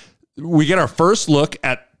down. We get our first look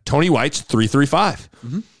at Tony White's 3-3-5.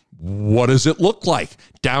 Mm-hmm. What does it look like?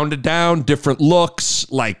 Down to down, different looks.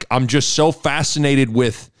 Like, I'm just so fascinated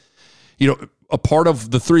with, a part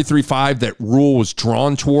of the 3-3-5 that Rule was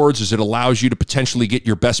drawn towards is it allows you to potentially get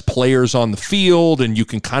your best players on the field, and you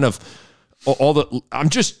can kind of I'm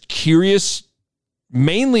just curious,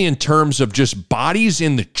 mainly in terms of just bodies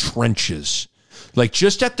in the trenches, like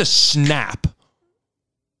just at the snap.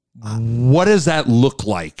 What does that look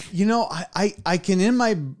like? I can in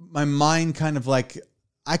my mind kind of like,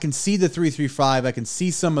 I can see the 3-3-5. I can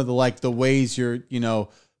see some of the ways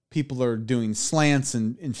people are doing slants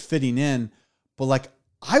and fitting in, but like,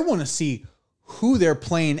 I want to see who they're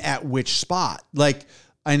playing at which spot. Like,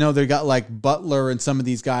 I know they got like Butler and some of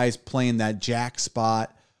these guys playing that jack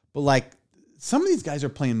spot, but like some of these guys are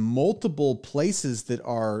playing multiple places that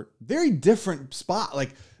are very different spot.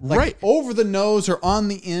 Like right over the nose or on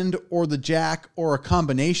the end or the jack or a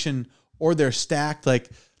combination, or they're stacked. Like,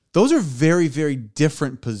 those are very, very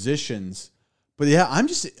different positions. But yeah,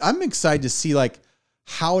 I'm excited to see like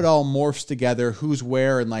how it all morphs together, who's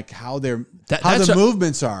where, and like how the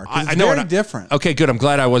movements are. I know very different. Okay, good. I'm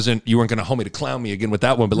glad you weren't going to hold me to clown me again with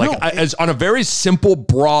that one. But like, as on a very simple,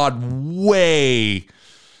 broad way,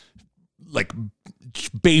 like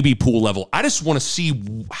baby pool level, I just want to see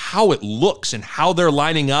how it looks and how they're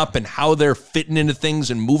lining up and how they're fitting into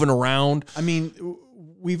things and moving around.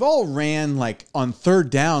 We've all ran like on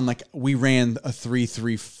third down, like we ran a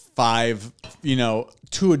 3-3-5,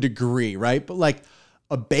 to a degree, right? But like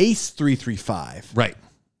a base 3-3-5, right?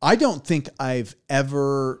 I don't think I've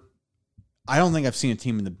seen a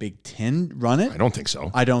team in the Big Ten run it. I don't think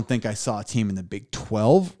so. I don't think I saw a team in the Big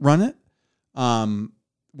 12 run it.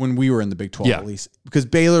 When we were in the Big 12, at least, because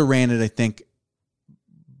Baylor ran it, I think,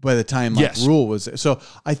 by the time Rule was there. So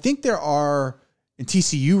I think there are, and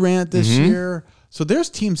TCU ran it this year. So there's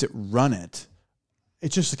teams that run it.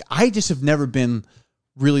 It's just like, I just have never been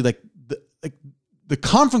really like the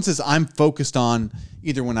conferences I'm focused on,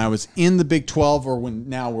 either when I was in the Big 12 or when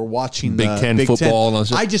now we're watching Big the Ten Big football.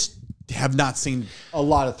 10. I just have not seen a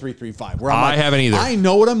lot of 3-3-5. Where I haven't either. I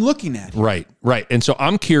know what I'm looking at here. Right. And so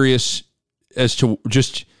I'm curious as to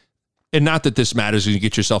just, and not that this matters, you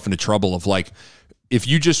get yourself into trouble of like, if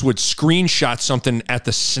you just would screenshot something at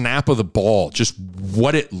the snap of the ball, just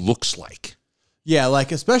what it looks like. Yeah,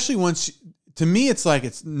 like especially once, to me, it's like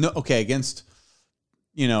against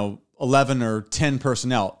 11 or 10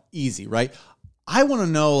 personnel, easy, right? I want to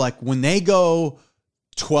know like when they go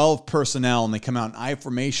 12 personnel and they come out in I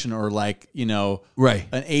formation or like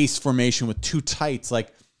an ace formation with two tights,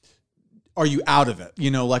 like, are you out of it?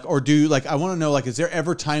 Or do like, I want to know, like, is there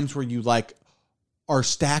ever times where you like are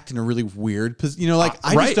stacked in a really weird position?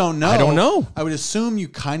 I just don't know. I don't know. I would assume you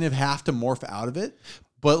kind of have to morph out of it.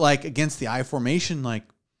 But like against the I formation, like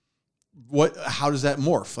how does that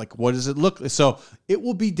morph? Like, what does it look like? So it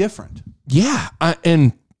will be different. Yeah.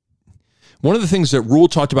 And one of the things that Rule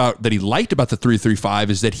talked about that he liked about the 3-3-5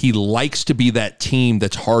 is that he likes to be that team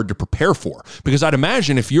that's hard to prepare for. Because I'd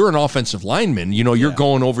imagine if you're an offensive lineman, you're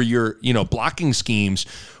going over your, blocking schemes.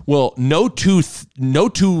 Well, no two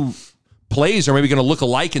plays are maybe going to look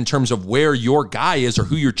alike in terms of where your guy is or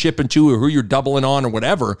who you're chipping to or who you're doubling on or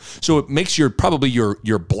whatever. So it makes your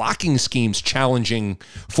blocking schemes challenging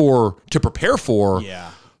to prepare for. Yeah.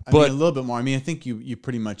 I mean, a little bit more. I mean, I think you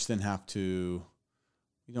pretty much then have to,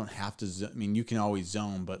 you don't have to, I mean, you can always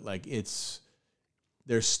zone, but like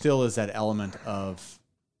there still is that element of,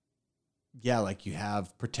 like you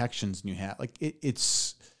have protections and you have like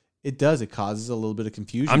it causes a little bit of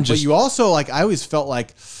confusion. But you also like, I always felt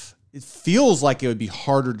like it feels like it would be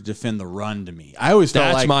harder to defend the run to me. I always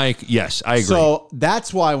felt yes, I agree. So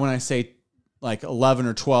that's why when I say like 11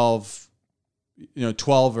 or 12,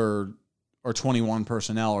 12 or 21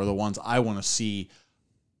 personnel are the ones I want to see.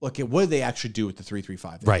 Look at what do they actually do with the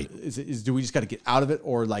 3-3-5? Right. Do we just got to get out of it,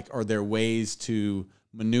 or like are there ways to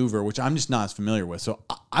maneuver, which I'm just not as familiar with? So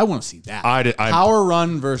I want to see that. Power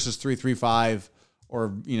run versus 3-3-5,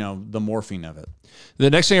 or the morphing of it. The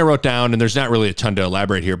next thing I wrote down, and there's not really a ton to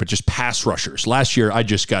elaborate here, but just pass rushers. Last year, I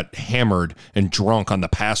just got hammered and drunk on the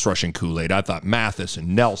pass rushing Kool-Aid. I thought Mathis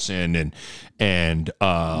and Nelson and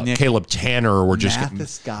Caleb Tanner were just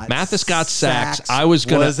Mathis got sacks.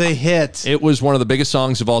 Was a hit. It was one of the biggest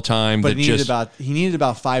songs of all time. But he needed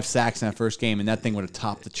about 5 sacks in that first game, and that thing would have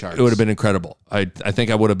topped the charts. It would have been incredible. I think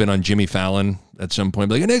I would have been on Jimmy Fallon at some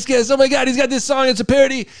point. Like, next guest, oh my God, he's got this song. It's a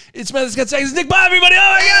parody. It's Mathis got sacks. It's Nick Bob, everybody.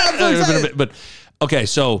 Oh my God. But okay,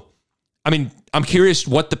 so I mean, I'm curious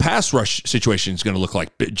what the pass rush situation is going to look like.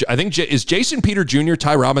 I think is Jason Peter Jr.,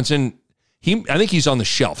 Ty Robinson. I think he's on the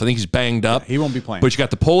shelf. I think he's banged up. He won't be playing. But you got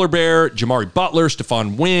the Polar Bear, Jamari Butler,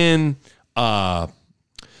 Stephon Wynn.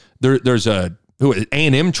 There's a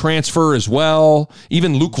A&M transfer as well.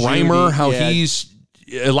 Even Luke Reimer, he's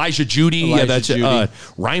Elijah Judy.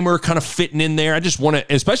 Reimer kind of fitting in there. I just want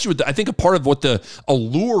to, especially with I think a part of what the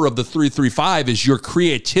allure of the 3-3-5 is your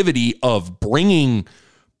creativity of bringing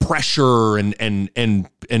pressure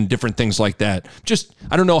and different things like that. Just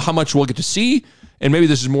I don't know how much we'll get to see. And maybe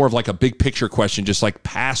this is more of like a big picture question, just like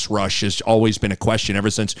pass rush has always been a question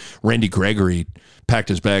ever since Randy Gregory packed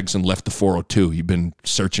his bags and left the 402. He'd been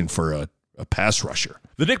searching for a pass rusher.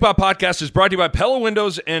 The Nick Bob Podcast is brought to you by Pella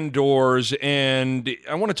Windows and Doors, and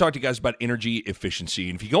I want to talk to you guys about energy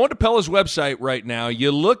efficiency. And if you go into Pella's website right now,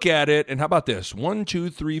 you look at it, and how about this? 1,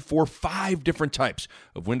 2, 3, 4, 5 different types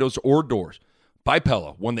of windows or doors. By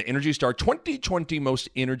Pella, won the Energy Star 2020 Most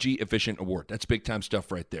Energy Efficient Award. That's big time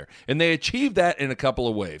stuff right there. And they achieved that in a couple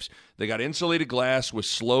of ways. They got insulated glass, which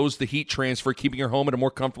slows the heat transfer, keeping your home at a more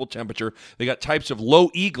comfortable temperature. They got types of low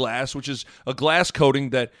E glass, which is a glass coating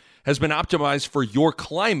that has been optimized for your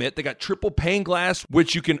climate. They got triple pane glass,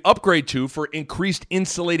 which you can upgrade to for increased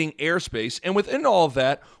insulating airspace. And within all of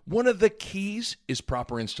that, one of the keys is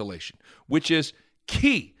proper installation, which is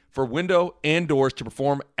key for window and doors to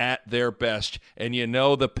perform at their best. And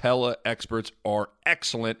the Pella experts are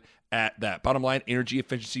excellent at that. Bottom line, energy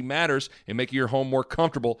efficiency matters and making your home more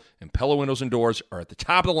comfortable. And Pella windows and doors are at the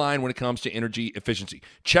top of the line when it comes to energy efficiency.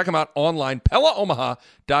 Check them out online,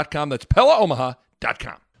 PellaOmaha.com. That's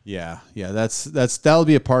PellaOmaha.com. Yeah, that'll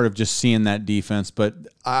be a part of just seeing that defense. But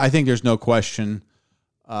I think there's no question.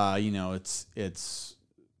 It's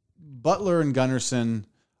Butler and Gunnarsson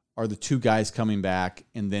are the two guys coming back,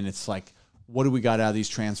 and then it's like, what do we got out of these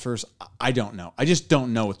transfers? I don't know. I just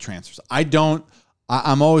don't know with transfers.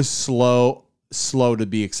 I'm always slow to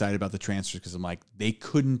be excited about the transfers because I'm like, they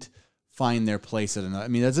couldn't find their place at another. I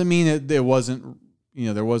mean, that doesn't mean there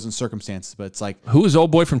wasn't circumstances, but it's like, who is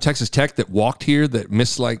old boy from Texas Tech that walked here that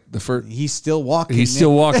missed like the first? He's still walking. He's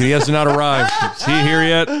still walking. He has not arrived. Is he here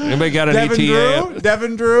yet? Anybody got an ETA?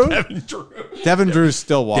 Devin Drew. Devin Drew's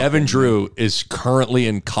still walking. Devin Drew is currently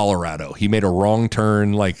in Colorado. He made a wrong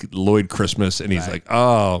turn like Lloyd Christmas, and he's like,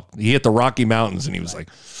 oh, he hit the Rocky Mountains, and he was like,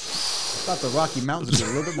 I thought the Rocky Mountains were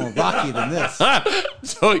a little bit more rocky than this.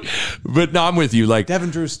 But no, I'm with you. Like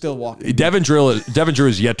Devin Drew's still walking. Devin Drew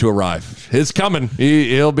is yet to arrive. It's coming.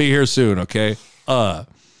 He'll be here soon. Okay.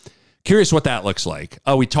 Curious what that looks like.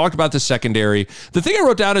 We talked about the secondary. The thing I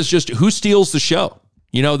wrote down is just who steals the show.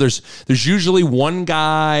 There's usually one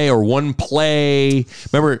guy or one play.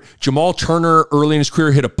 Remember, Jamal Turner early in his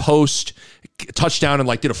career hit a post touchdown and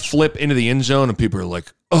like did a flip into the end zone, and people are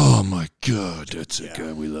like, "Oh my God, that's a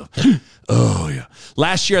guy we love." Oh yeah.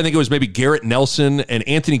 Last year, I think it was maybe Garrett Nelson and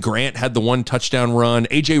Anthony Grant had the one touchdown run.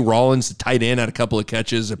 AJ Rollins, the tight end, had a couple of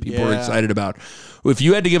catches that people were excited about. If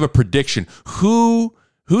you had to give a prediction,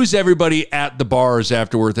 who's everybody at the bars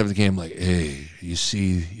afterwards after the game? Like, hey, you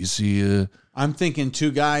see. I'm thinking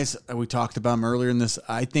two guys. We talked about them earlier in this.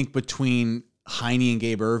 I think between Heine and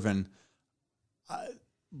Gabe Ervin,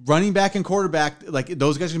 running back and quarterback, like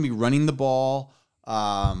those guys are going to be running the ball.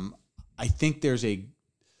 I think there's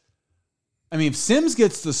I mean, if Sims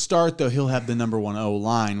gets the start, though, he'll have the number 1 O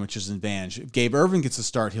line, which is an advantage. If Gabe Ervin gets the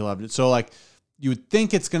start, he'll have it. So, like, you would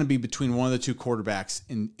think it's going to be between one of the two quarterbacks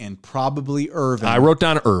and probably Ervin. I wrote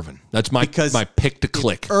down Ervin. That's my pick to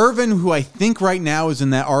click. Ervin, who I think right now is in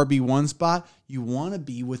that RB1 spot, you want to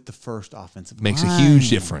be with the first offensive line. Makes a huge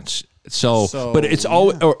difference. So but it's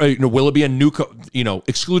always, will it be a new,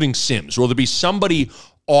 excluding Sims? Will there be somebody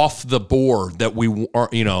off the board that we are,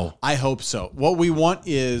 I hope so. What we want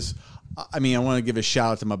is, I want to give a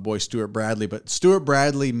shout out to my boy Stuart Bradley, but Stuart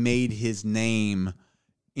Bradley made his name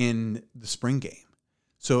in the spring game.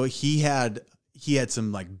 So he had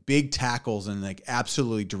some like big tackles and like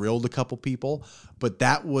absolutely drilled a couple people, but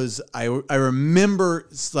that was, I remember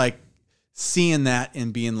like seeing that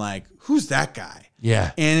and being like, who's that guy?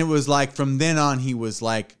 Yeah. And it was like, from then on, he was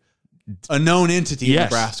like a known entity in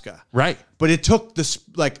Nebraska. Right. But it took this,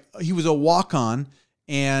 like, he was a walk-on,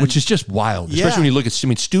 and which is just wild, especially when you look at,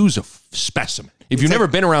 Stu's a specimen. If you've never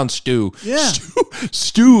been around Stu,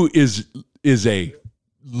 Stu is a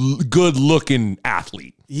good-looking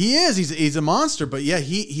athlete. He is. He's a monster. But yeah,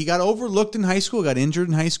 he got overlooked in high school, got injured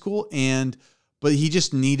in high school, but he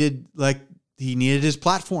just needed his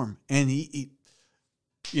platform, and he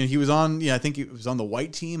was on. Yeah, I think he was on the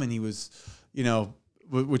white team, and he was,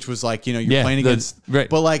 which was like, you're playing against. Right.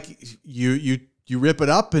 But like you rip it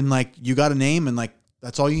up, and like you got a name, and like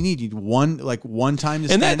that's all you need. You need one time to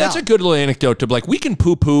stand out. And that's a good little anecdote to like, we can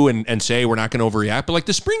poo-poo and say we're not going to overreact, but like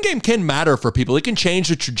the spring game can matter for people. It can change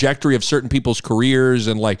the trajectory of certain people's careers,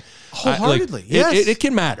 and like wholeheartedly, yes. It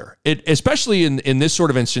can matter. It, especially in this sort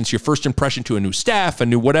of instance, your first impression to a new staff, a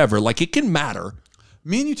new whatever, like it can matter.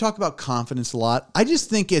 Me and you talk about confidence a lot. I just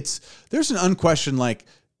think there's an unquestioned, like,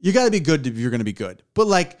 you got to be good if you're going to be good. But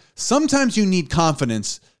like sometimes you need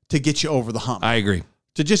confidence to get you over the hump. I agree.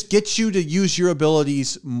 To just get you to use your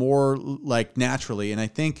abilities more like naturally. And I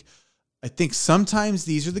think sometimes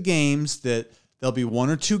these are the games that there'll be one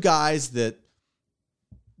or two guys that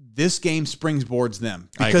this game springboards them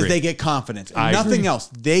because they get confidence. And nothing else.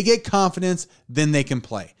 They get confidence, then they can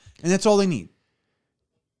play. And that's all they need.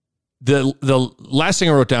 The last thing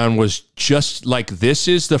I wrote down was just like, this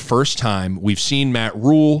is the first time we've seen Matt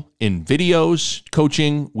Rule in videos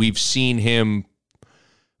coaching. We've seen him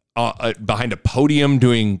behind a podium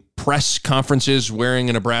doing press conferences wearing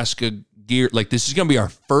a Nebraska gear. Like, this is going to be our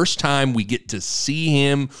first time we get to see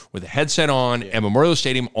him with a headset on at Memorial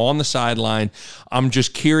Stadium on the sideline. I'm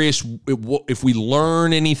just curious if we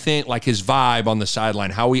learn anything, like his vibe on the sideline,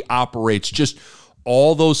 how he operates, just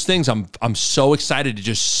all those things. I'm so excited to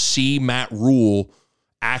just see Matt Rule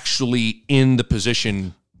actually in the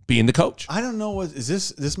position being the coach. I don't know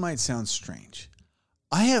this might sound strange.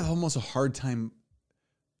 I have almost a hard time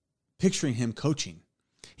picturing him coaching.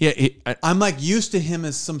 Yeah, I'm like used to him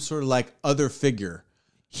as some sort of like other figure.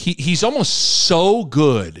 He's almost so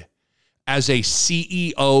good as a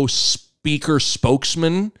CEO, speaker,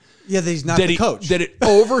 spokesman. Yeah, that he's not the coach. That it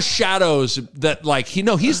overshadows that, like,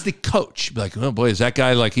 he's the coach. Like, oh boy, is that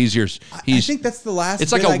guy like I think that's the last.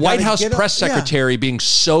 It's like a White House press secretary being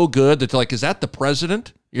so good that they're like, is that the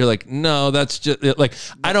president? You're like, no, that's just like,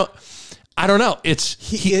 I don't know.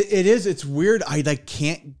 It's weird. I like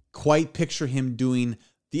can't quite picture him doing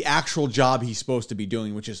the actual job he's supposed to be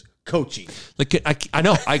doing, which is coaching. Like, I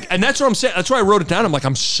know. And that's what I'm saying. That's why I wrote it down. I'm like,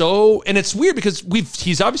 and it's weird because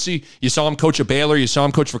he's obviously, you saw him coach at Baylor, you saw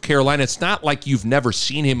him coach for Carolina. It's not like you've never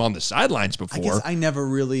seen him on the sidelines before. I guess I never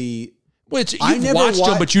really. Well, you've watched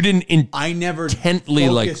him, but you didn't. I never intently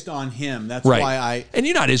focused on him. That's why And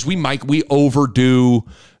you know, we overdo.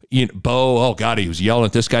 Bo, oh God, he was yelling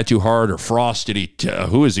at this guy too hard, or Frost,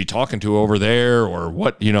 who is he talking to over there, or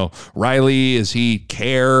what, Riley, is he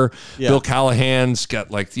care? Yeah. Bill Callahan's got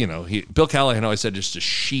Bill Callahan always had just a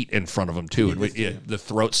sheet in front of him too. The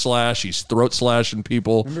throat slash, he's throat slashing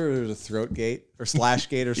people. Remember there was a throat gate or slash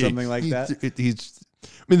gate or something like that?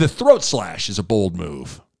 The throat slash is a bold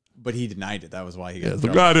move. But he denied it. That was why he got the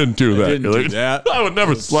guy didn't do that. Didn't do that. I would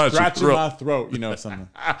never slash your throat. My throat, something.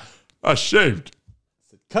 I shaved.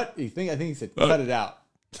 I think he said, cut it out.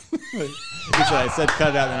 He said, I said,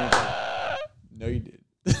 cut it out. And I was like, no, you did.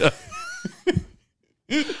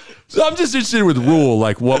 So I'm just interested with Rule,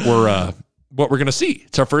 like what we're going to see.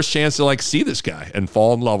 It's our first chance to like see this guy and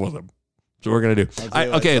fall in love with him. So we're going to do.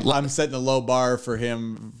 I'm setting a low bar for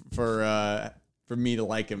him for me to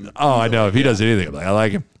like him. Oh, I know. If he does anything, I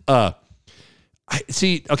like him. One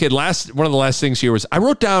of the last things here was I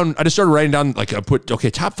just started writing down, like,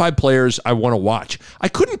 top 5 players I want to watch. I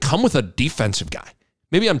couldn't come with a defensive guy.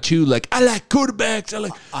 Maybe I'm too like, I like quarterbacks.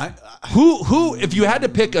 Who, if you had to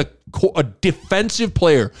pick a defensive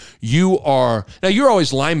player, you're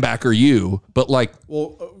always linebacker, but like,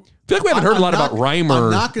 feel like we haven't heard a lot about Reimer.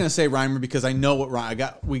 I'm not going to say Reimer because I know what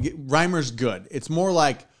Reimer's good. It's more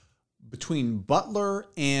like between Butler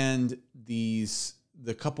and the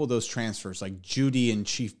couple of those transfers, like Judy and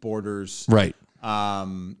Chief Borders, right?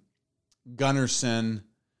 Gunnarsson.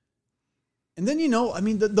 And then,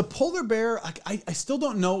 the polar bear, I still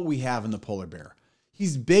don't know what we have in the polar bear.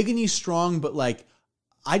 He's big and he's strong, but like,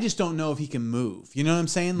 I just don't know if he can move. You know what I'm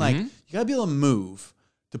saying? Like, you got to be able to move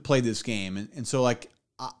to play this game. And so, like,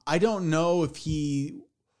 I don't know if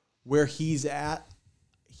where he's at,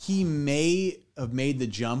 he may have made the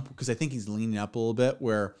jump because I think he's leaning up a little bit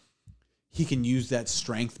where he can use that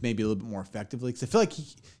strength maybe a little bit more effectively. Because I feel like he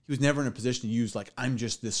was never in a position to use, like, I'm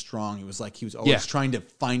just this strong. It was like he was always trying to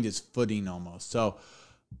find his footing almost. So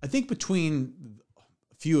I think between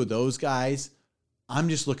a few of those guys, I'm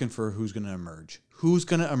just looking for who's going to emerge. Who's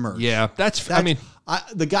going to emerge? Yeah,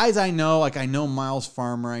 the guys I know, like I know Miles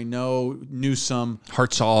Farmer, I know Newsome,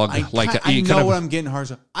 Hartzog. I know what I'm getting.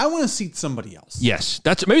 Hartzog. I want to see somebody else. Yes,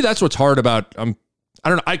 that's what's hard about. I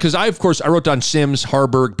don't know, because I wrote down Sims,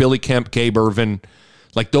 Harburg, Billy Kemp, Gabe Irvin.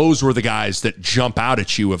 Like those were the guys that jump out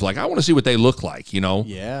at you of like, I want to see what they look like,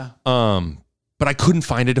 Yeah. But I couldn't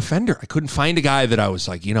find a defender. I couldn't find a guy that I was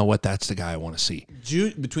like, you know what, that's the guy I want to see.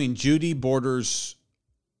 Between Judy, Borders,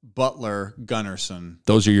 Butler, Gunnarsson.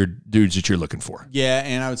 Those are your dudes that you're looking for. Yeah,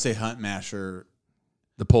 and I would say Hunt, Masher.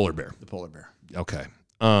 The polar bear. Okay.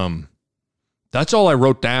 That's all I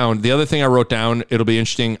wrote down. The other thing I wrote down, it'll be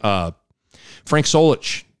interesting. Frank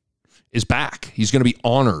Solich is back. He's going to be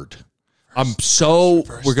honored. We're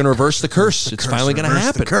going to reverse the curse. It's finally going to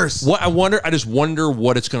happen. I just wonder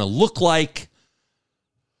what it's going to look like,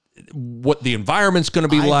 what the environment's going to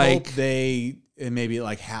be like. Hope they maybe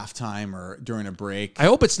like halftime or during a break. I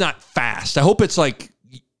hope it's not fast. I hope it's like,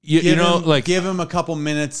 give him a couple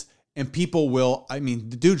minutes and people will. I mean,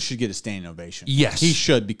 the dude should get a standing ovation. Yes, he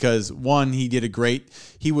should because one,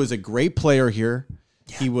 he was a great player here.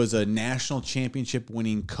 Yeah. He was a national championship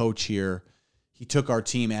winning coach here. He took our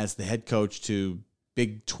team as the head coach to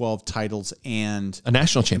Big 12 titles and a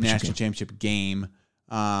national championship game.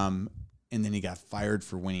 And then he got fired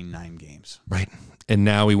for winning 9 games. Right. And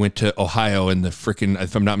now he went to Ohio and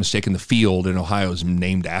if I'm not mistaken, the field in Ohio is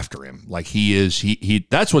named after him. Like he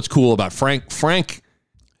that's what's cool about Frank. Frank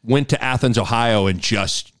went to Athens, Ohio and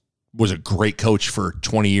just was a great coach for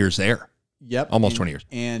 20 years there. Yep. Almost 20 years.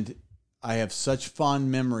 And I have such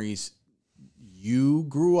fond memories. You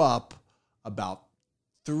grew up about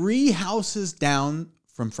 3 houses down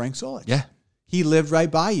from Frank Solich. Yeah. He lived right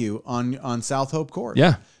by you on South Hope Court.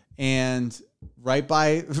 Yeah. And right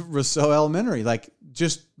by Rousseau Elementary, like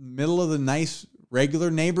just middle of the nice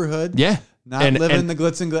regular neighborhood. Yeah. Not living in the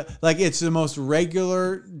glitz and glitz. Like it's the most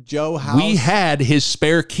regular Joe house. We had his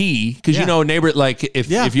spare key because neighbor, like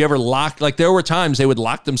if you ever locked, like there were times they would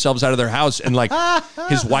lock themselves out of their house and like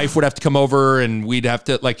his wife would have to come over and we'd have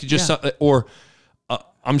to like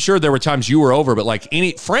I'm sure there were times you were over, but like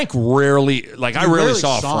Frank rarely, like I rarely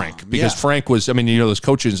saw Frank because Frank was, those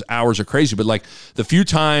coaches' hours are crazy, but like the few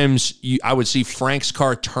times I would see Frank's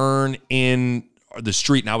car turn in the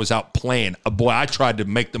street and I was out playing, boy, I tried to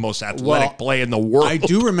make the most athletic play in the world. I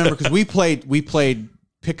do remember because we played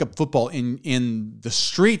pickup football in the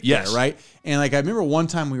street there, right? And like I remember one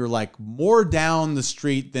time we were like more down the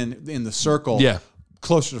street than in the circle,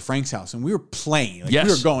 closer to Frank's house, and we were playing. Like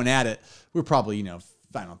we were going at it. We were probably, I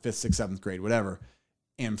don't know, 5th, 6th, 7th grade, whatever.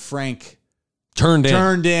 And Frank turned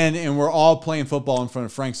in, and we're all playing football in front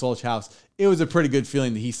of Frank Solich's house. It was a pretty good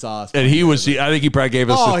feeling that he saw us. And I think he probably gave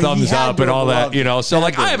us the thumbs up and all that, So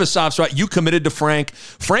like I have a soft spot. You committed to Frank.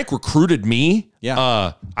 Frank recruited me.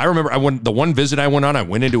 Yeah. I remember the one visit I went on, I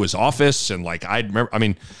went into his office and like I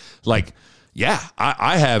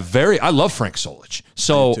love Frank Solich.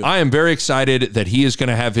 So I am very excited that he is going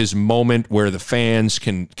to have his moment where the fans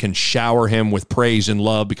can shower him with praise and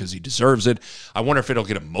love because he deserves it. I wonder if it'll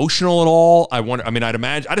get emotional at all. I'd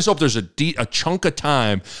imagine. I just hope there's a chunk of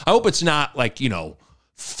time. I hope it's not like,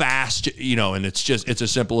 fast, and it's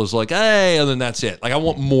as simple as like, hey, and then that's it. Like I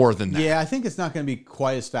want more than that. Yeah, I think it's not going to be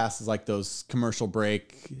quite as fast as like those commercial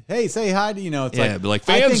break. Hey, say hi to it's like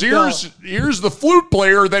fans. Here's the flute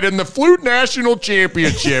player that in the flute national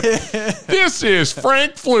championship. This is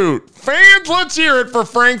Frank Flute. Fans, let's hear it for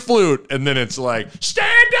Frank Flute. And then it's like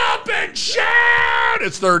stand up and shout.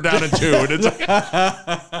 It's 3rd down and 2, and it's like,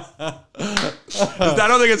 I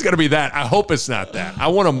don't think it's going to be that. I hope it's not that. I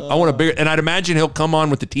want a bigger, and I'd imagine he'll come on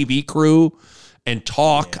with the TV crew and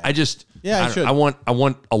talk. Yeah. I want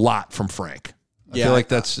a lot from Frank. I feel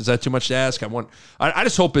like is that too much to ask? I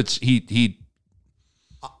just hope it's he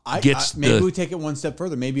gets maybe we take it one step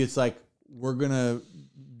further. Maybe it's like we're gonna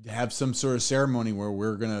have some sort of ceremony where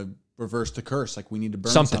we're going to reverse the curse. Like we need to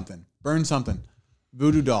burn something. Burn something.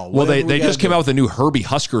 Voodoo doll. Well, they just came out with a new Herbie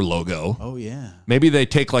Husker logo. Oh, yeah. Maybe they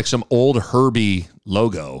take like some old Herbie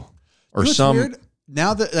logo or some. Weird?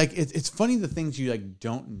 Now that like it's funny the things you like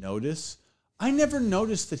don't notice. I never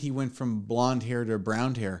noticed that he went from blonde hair to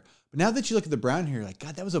brown hair. But now that you look at the brown hair, you're like,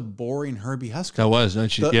 God, that was a boring Herbie Husker. That was,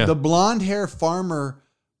 don't you? The blonde hair farmer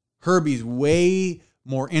Herbie's way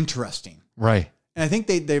more interesting. Right. And I think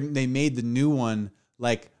they made the new one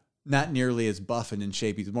like not nearly as buff and in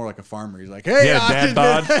shape. He's more like a farmer. He's like, hey, dad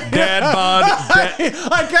bod.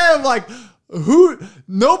 I kind of like,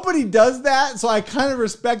 nobody does that. So I kind of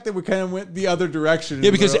respect that we kind of went the other direction.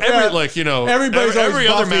 Yeah, because every every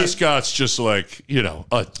other mascot's just like,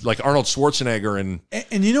 like Arnold Schwarzenegger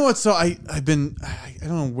and you know what? So I don't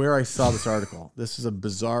know where I saw this article. This is a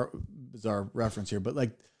bizarre reference here, but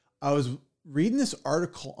like I was reading this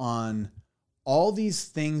article on all these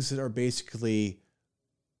things that are basically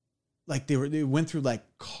like they went through like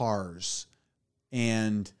cars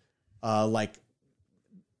and like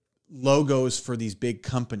logos for these big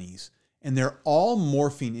companies, and they're all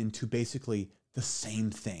morphing into basically the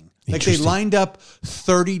same thing. Like they lined up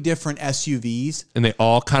 30 different SUVs, and they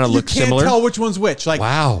all kind of look similar. You can't tell which one's which. Like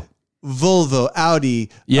wow. Volvo, Audi,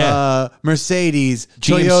 Mercedes,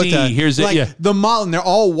 GMC, Toyota. Here's it. Like the model, and they're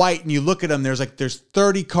all white. And you look at them. There's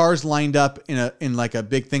 30 cars lined up in like a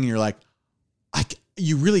big thing. And you're like,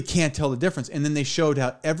 you really can't tell the difference. And then they showed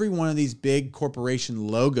how every one of these big corporation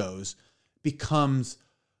logos becomes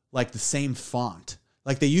like the same font.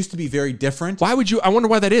 Like they used to be very different. Why would you? I wonder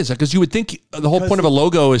why that is. Because you would think the whole point of a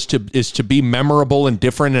logo is to be memorable and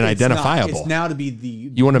different and identifiable. It's now to be the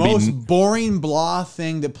most boring blah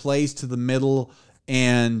thing that plays to the middle,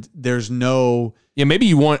 and there's no. Yeah, maybe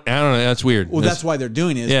you want. I don't know. That's weird. Well, that's why they're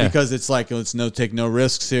doing it. Because it's like take no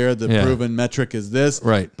risks here. The proven metric is this.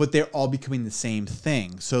 Right. But they're all becoming the same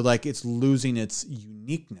thing. So like it's losing its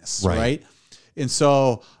uniqueness. Right. And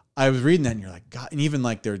so I was reading that, and you're like, God, and even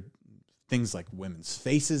like they're. Things like women's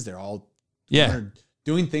faces, they're all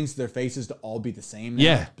doing things to their faces to all be the same.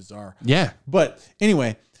 Now. It's bizarre. Yeah. But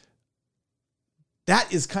anyway,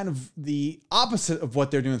 that is kind of the opposite of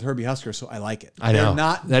what they're doing with Herbie Husker. So I like it. I know.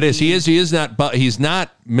 He is not, but he's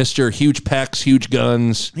not Mr. Huge Pecs, huge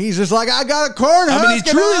guns. He just like, I got a corn husk. I mean, he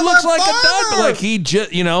truly looks like a dad, but like he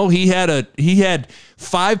just, he had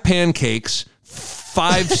 5 pancakes,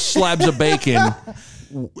 5 slabs of bacon.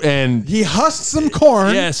 And he husked some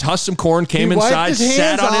corn. Yes, husked some corn, came inside,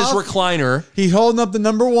 sat on his recliner. He's holding up the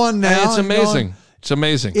number 1 now. And it's amazing. It's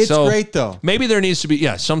amazing. It's great, though. Maybe there needs to be,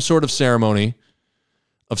 some sort of ceremony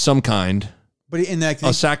of some kind. But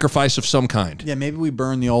a sacrifice of some kind. Yeah, maybe we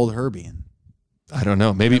burn the old Herbie. I don't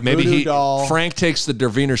know. Maybe Frank takes the Der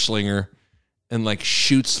Wiener Slinger and like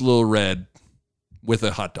shoots Little Red with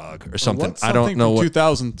a hot dog or something. I don't know what.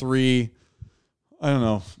 2003. I don't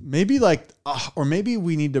know. Maybe or maybe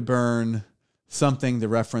we need to burn something to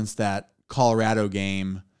reference that Colorado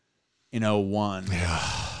game in 01. Yeah.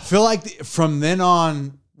 I feel like from then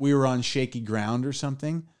on we were on shaky ground or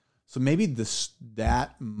something. So maybe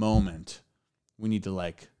that moment we need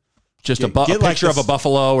to just a picture of a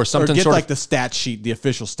buffalo or something. Or get the stat sheet, the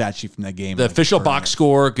official stat sheet from that game. The official box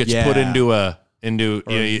score gets put into a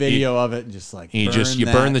video of it, and just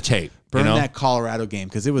burn the tape. Burn that Colorado game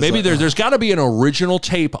because it was maybe there's got to be an original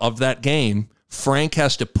tape of that game. Frank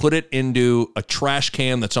has to put it into a trash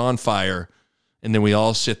can that's on fire, and then we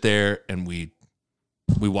all sit there and we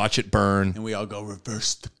watch it burn, and we all go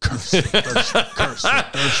reverse the curse, reverse the curse,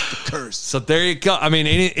 reverse the curse. So there you go. I mean,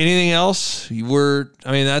 anything else? I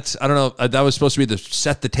don't know. That was supposed to be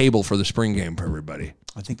set the table for the spring game for everybody.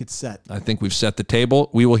 I think it's set. I think we've set the table.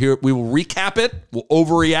 We will recap it. We'll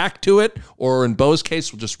overreact to it, or in Bo's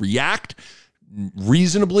case, we'll just react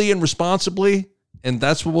reasonably and responsibly, and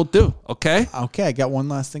that's what we'll do. Okay? Okay, I got one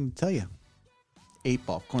last thing to tell you.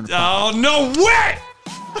 8-ball corner. Oh, no way!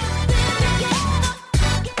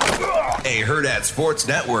 A Herd at Sports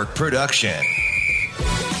Network production.